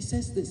 He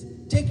says this,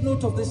 take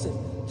note of this,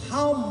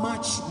 how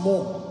much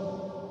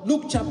more?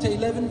 Luke chapter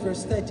 11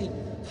 verse 30,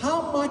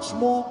 how much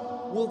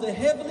more will the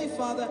Heavenly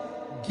Father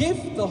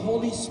give the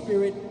Holy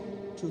Spirit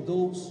to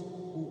those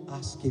who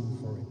ask him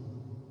for it?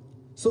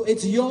 So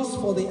it's yours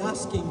for the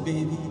asking,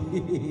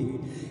 baby.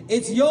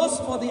 It's yours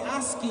for the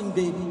asking,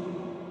 baby.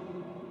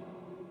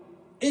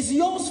 It's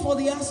yours for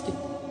the asking.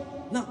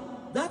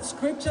 Now, that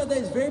scripture there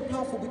is very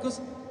powerful, because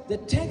the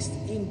text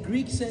in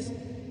Greek says,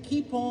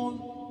 keep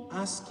on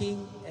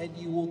asking and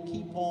you will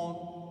keep on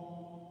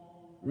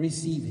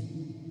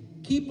receiving.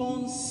 Keep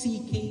on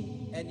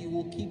seeking and you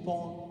will keep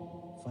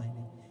on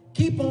finding.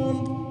 Keep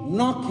on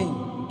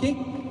knocking,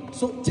 okay?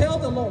 So tell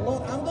the Lord,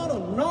 Lord, I'm going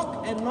to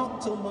knock and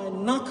knock till my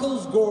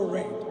knuckles go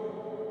red.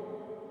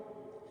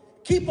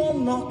 Keep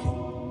on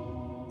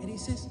knocking. And he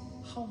says,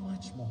 how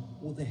much more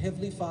will the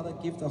Heavenly Father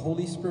give the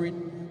Holy Spirit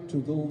to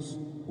those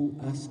who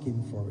ask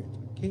him for it?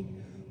 Okay,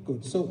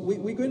 good. So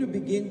we're going to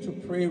begin to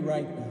pray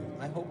right now.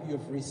 I hope you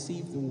have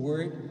received the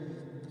word.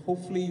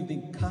 Hopefully you've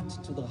been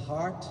cut to the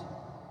heart.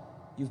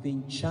 You've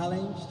been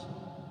challenged.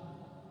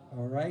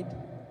 All right?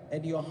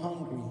 And you're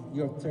hungry.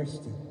 You're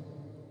thirsty.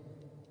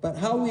 But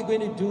how we're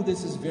going to do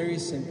this is very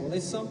simple.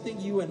 It's something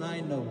you and I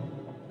know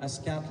as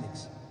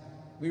Catholics.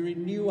 We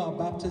renew our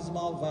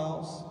baptismal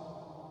vows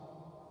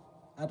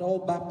at all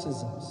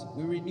baptisms.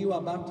 We renew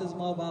our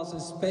baptismal vows,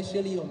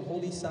 especially on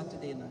Holy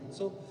Saturday night.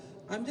 So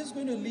I'm just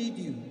going to lead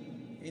you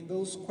in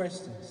those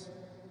questions.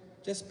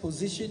 Just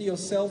position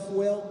yourself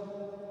well.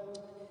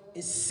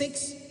 It's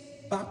 6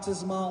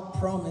 baptismal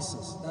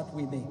promises that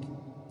we make.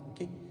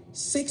 Okay?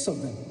 6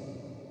 of them.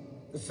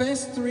 The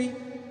first 3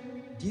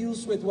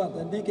 deals with what?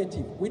 The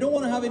negative. We don't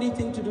want to have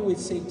anything to do with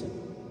Satan.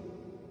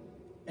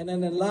 And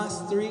then the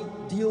last 3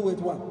 deal with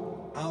what?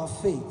 Our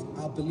faith,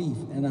 our belief,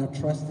 and our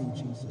trust in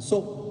Jesus.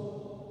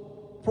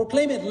 So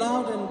proclaim it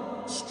loud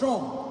and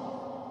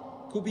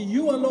strong. Could be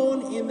you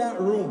alone in that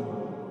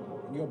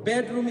room, in your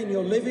bedroom, in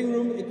your living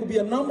room. It could be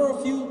a number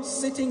of you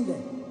sitting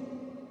there.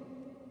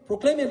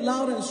 Proclaim it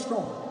loud and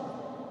strong.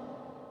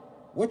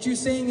 What you're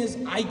saying is,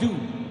 I do.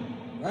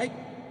 Right?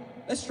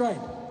 Let's try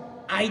it.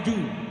 I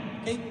do.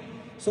 Okay?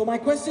 So my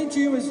question to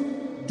you is,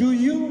 do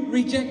you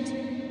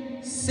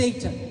reject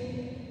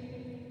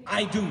Satan?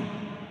 I do.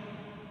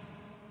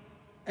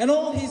 And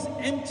all his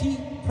empty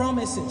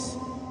promises?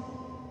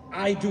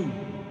 I do.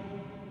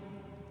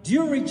 Do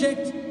you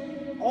reject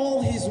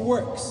all his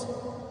works?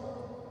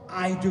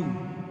 I do.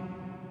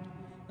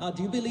 Now,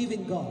 do you believe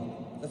in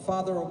God, the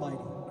Father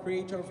Almighty,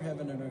 creator of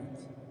heaven and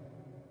earth?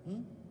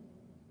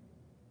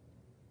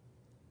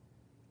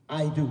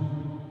 I do.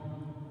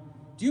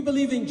 Do you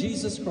believe in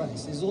Jesus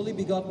Christ, his only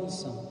begotten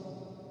Son,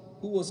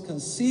 who was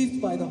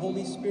conceived by the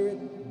Holy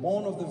Spirit,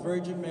 born of the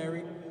Virgin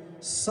Mary,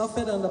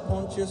 suffered under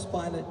Pontius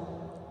Pilate,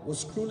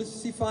 was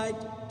crucified,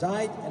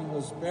 died, and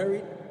was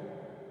buried,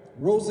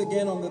 rose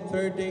again on the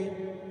 3rd day,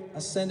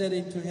 ascended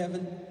into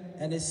heaven,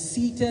 and is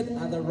seated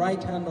at the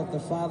right hand of the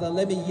Father?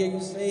 Let me hear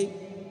you say,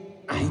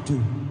 I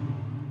do.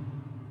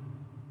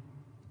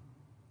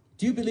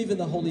 Do you believe in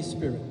the Holy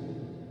Spirit,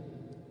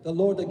 the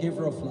Lord, the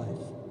giver of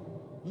life,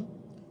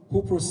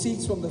 who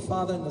proceeds from the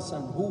Father and the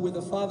Son, who with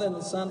the Father and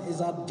the Son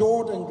is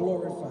adored and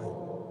glorified,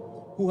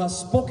 who has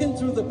spoken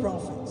through the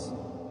prophets?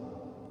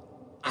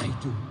 I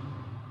do.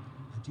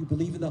 Do you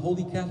believe in the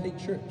Holy Catholic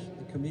Church,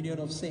 the communion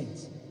of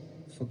saints,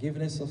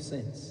 forgiveness of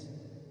sins,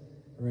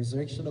 the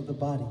resurrection of the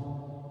body,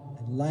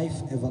 and life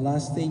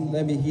everlasting?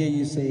 Let me hear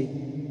you say,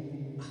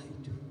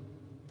 I do.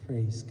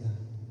 Praise God.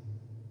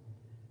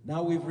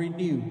 Now we've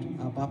renewed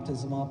our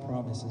baptismal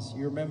promises.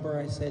 You remember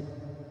I said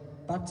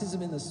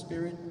baptism in the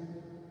Spirit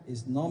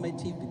is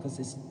normative because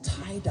it's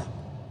tied up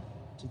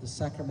to the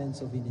sacraments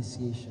of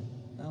initiation.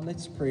 Now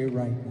let's pray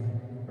right now,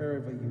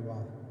 wherever you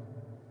are.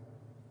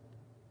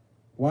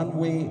 One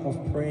way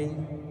of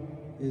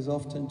praying is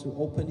often to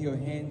open your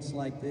hands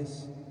like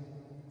this.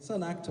 It's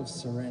an act of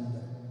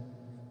surrender.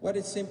 What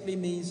it simply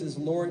means is,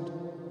 Lord,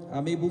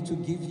 I'm able to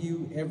give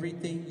you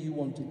everything you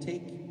want to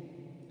take,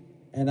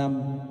 and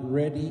I'm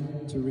ready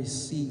to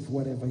receive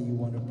whatever you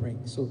want to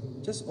bring. So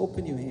just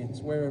open your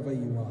hands wherever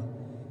you are.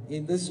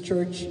 In this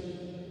church,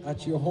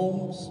 at your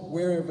homes,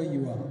 wherever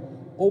you are,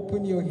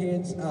 open your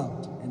hands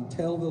out and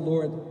tell the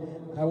Lord,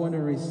 I want to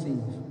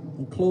receive.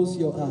 And close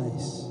your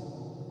eyes.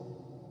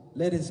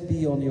 Let it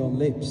be on your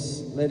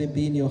lips. Let it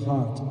be in your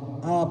heart.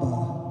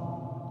 Abba,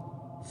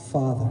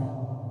 Father.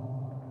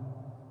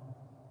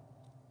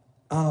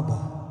 Abba,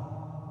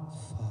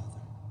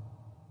 Father.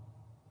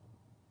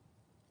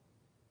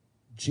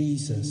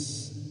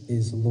 Jesus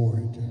is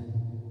Lord.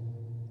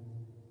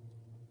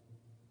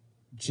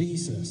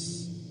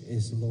 Jesus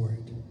is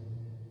Lord.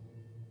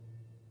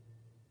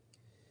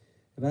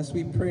 And as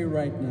we pray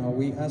right now,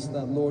 we ask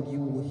that, Lord, you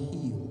will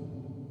heal.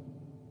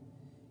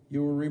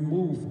 You will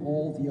remove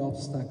all the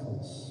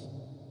obstacles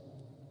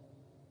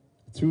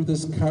through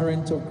this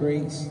current of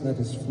grace that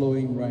is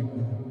flowing right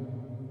now.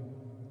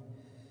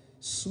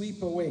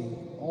 Sweep away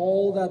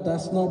all that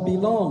does not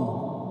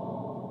belong.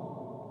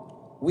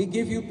 We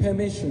give you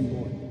permission,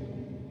 Lord.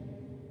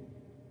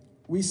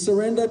 We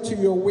surrender to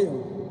your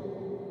will.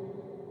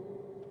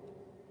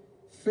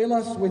 Fill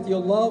us with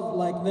your love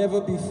like never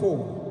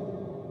before.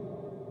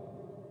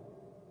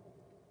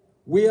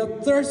 We are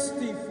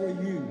thirsty for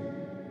you.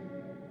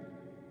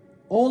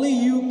 Only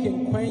you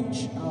can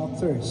quench our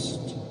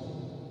thirst.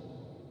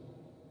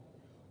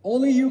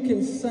 Only you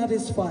can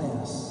satisfy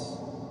us.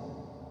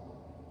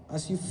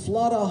 As you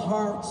flood our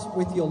hearts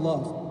with your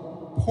love,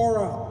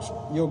 pour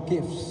out your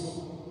gifts,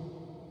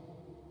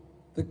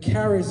 the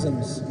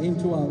charisms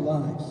into our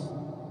lives,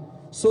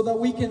 so that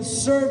we can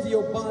serve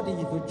your body,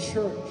 the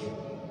church.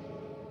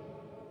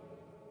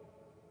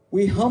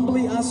 We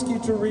humbly ask you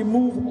to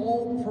remove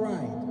all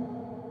pride.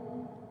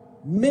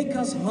 Make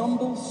us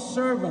humble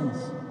servants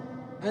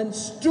and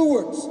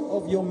stewards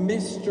of your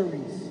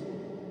mysteries.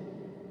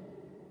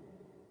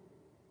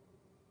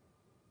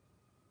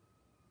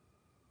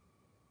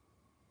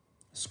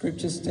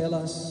 Scriptures tell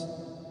us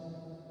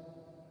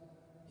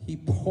he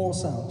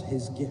pours out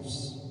his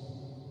gifts.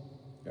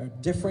 There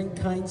are different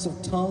kinds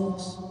of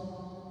tongues,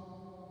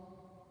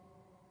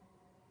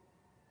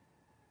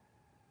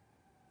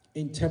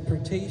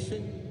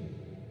 interpretation,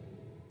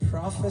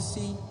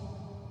 prophecy,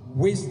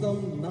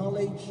 wisdom,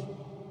 knowledge,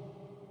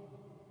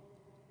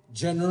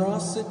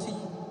 generosity,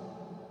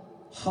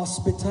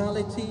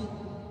 hospitality.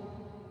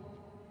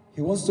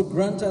 He wants to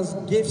grant us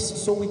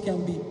gifts so we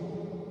can be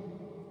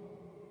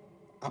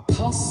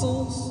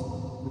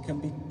apostles, we can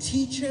be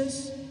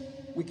teachers,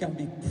 we can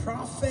be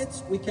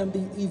prophets, we can be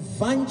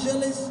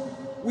evangelists,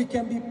 we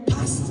can be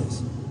pastors.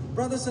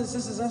 Brothers and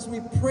sisters, as we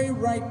pray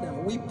right now,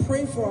 we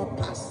pray for our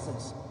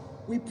pastors,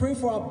 we pray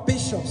for our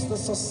bishops, the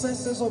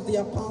successors of the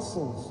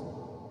apostles.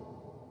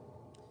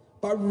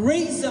 But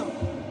raise up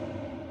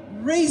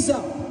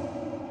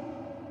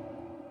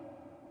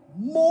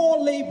more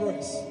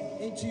laborers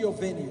into your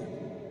vineyard.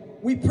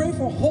 We pray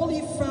for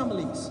holy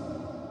families.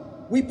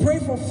 We pray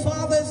for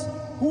fathers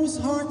whose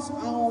hearts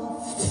are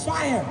on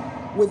fire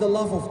with the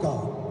love of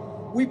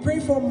God. We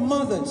pray for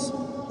mothers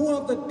who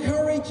have the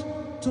courage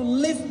to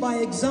live by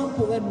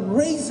example and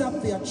raise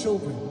up their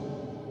children.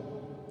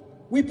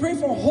 We pray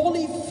for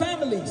holy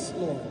families,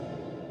 Lord.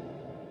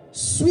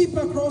 Sweep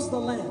across the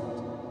land.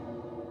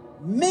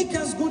 Make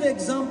us good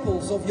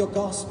examples of your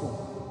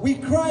gospel. We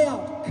cry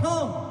out,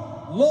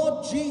 come,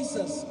 Lord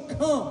Jesus,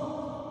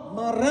 come,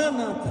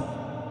 Maranatha.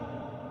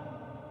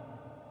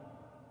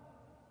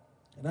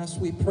 And as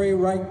we pray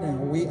right now,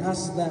 we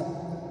ask that,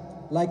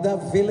 like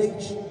that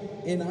village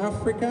in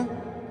Africa,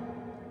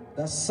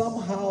 that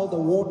somehow the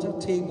water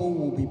table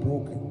will be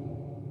broken.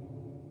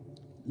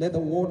 Let the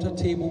water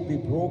table be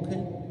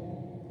broken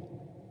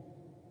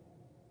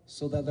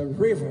so that the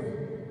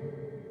river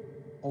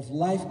of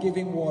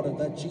life-giving water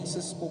that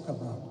Jesus spoke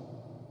about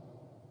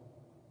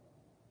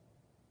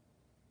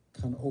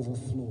can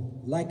overflow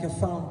like a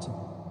fountain.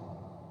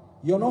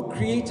 You're not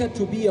created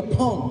to be a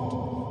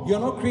pond. You're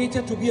not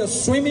created to be a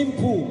swimming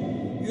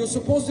pool. You're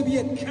supposed to be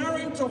a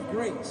current of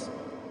grace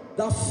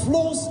that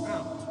flows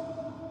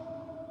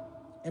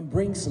out and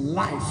brings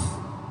life.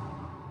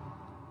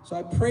 So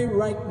I pray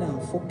right now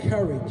for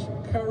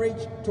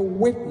courage to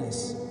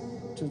witness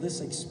to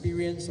this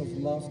experience of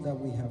love that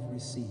we have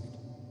received.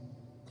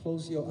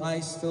 Close your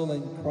eyes still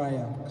and cry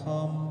out,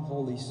 come,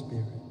 Holy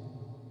Spirit.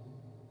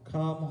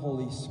 Come,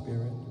 Holy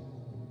Spirit.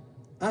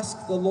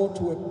 Ask the Lord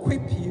to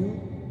equip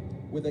you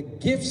with the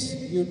gifts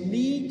you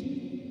need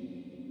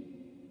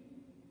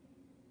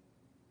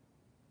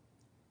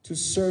to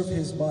serve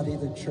his body,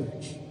 the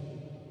church.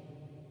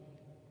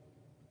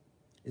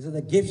 Is it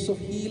the gifts of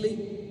healing?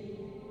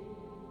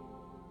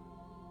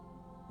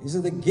 Is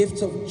it the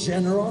gift of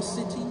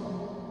generosity?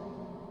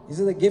 Is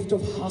it the gift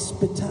of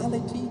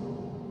hospitality?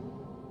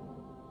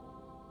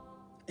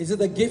 Is it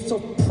the gift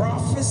of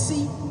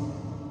prophecy?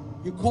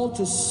 You're called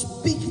to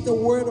speak the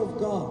word of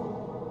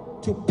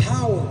God to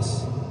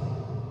powers,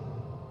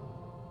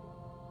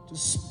 to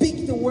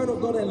speak the word of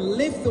God and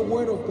live the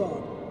word of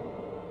God,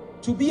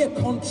 to be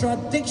a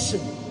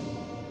contradiction,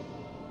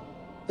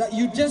 that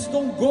you just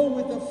don't go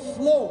with the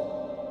flow.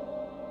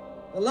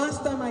 The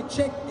last time I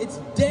checked, it's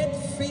dead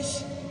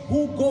fish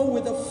who go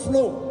with the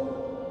flow.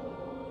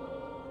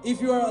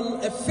 If you are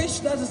a fish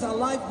that is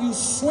alive, you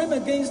swim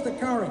against the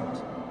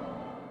current.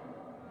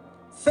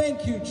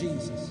 Thank you,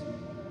 Jesus.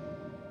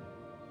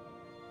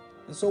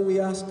 And so we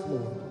ask,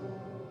 Lord,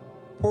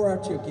 pour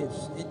out your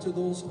gifts into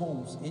those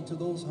homes, into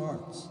those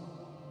hearts.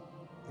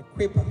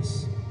 Equip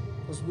us,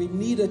 because we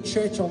need a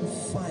church on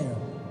fire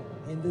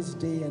in this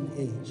day and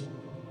age.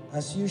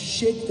 As you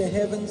shake the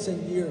heavens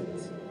and the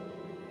earth,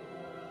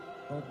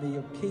 Lord, may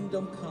your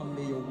kingdom come,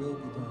 may your will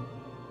be done.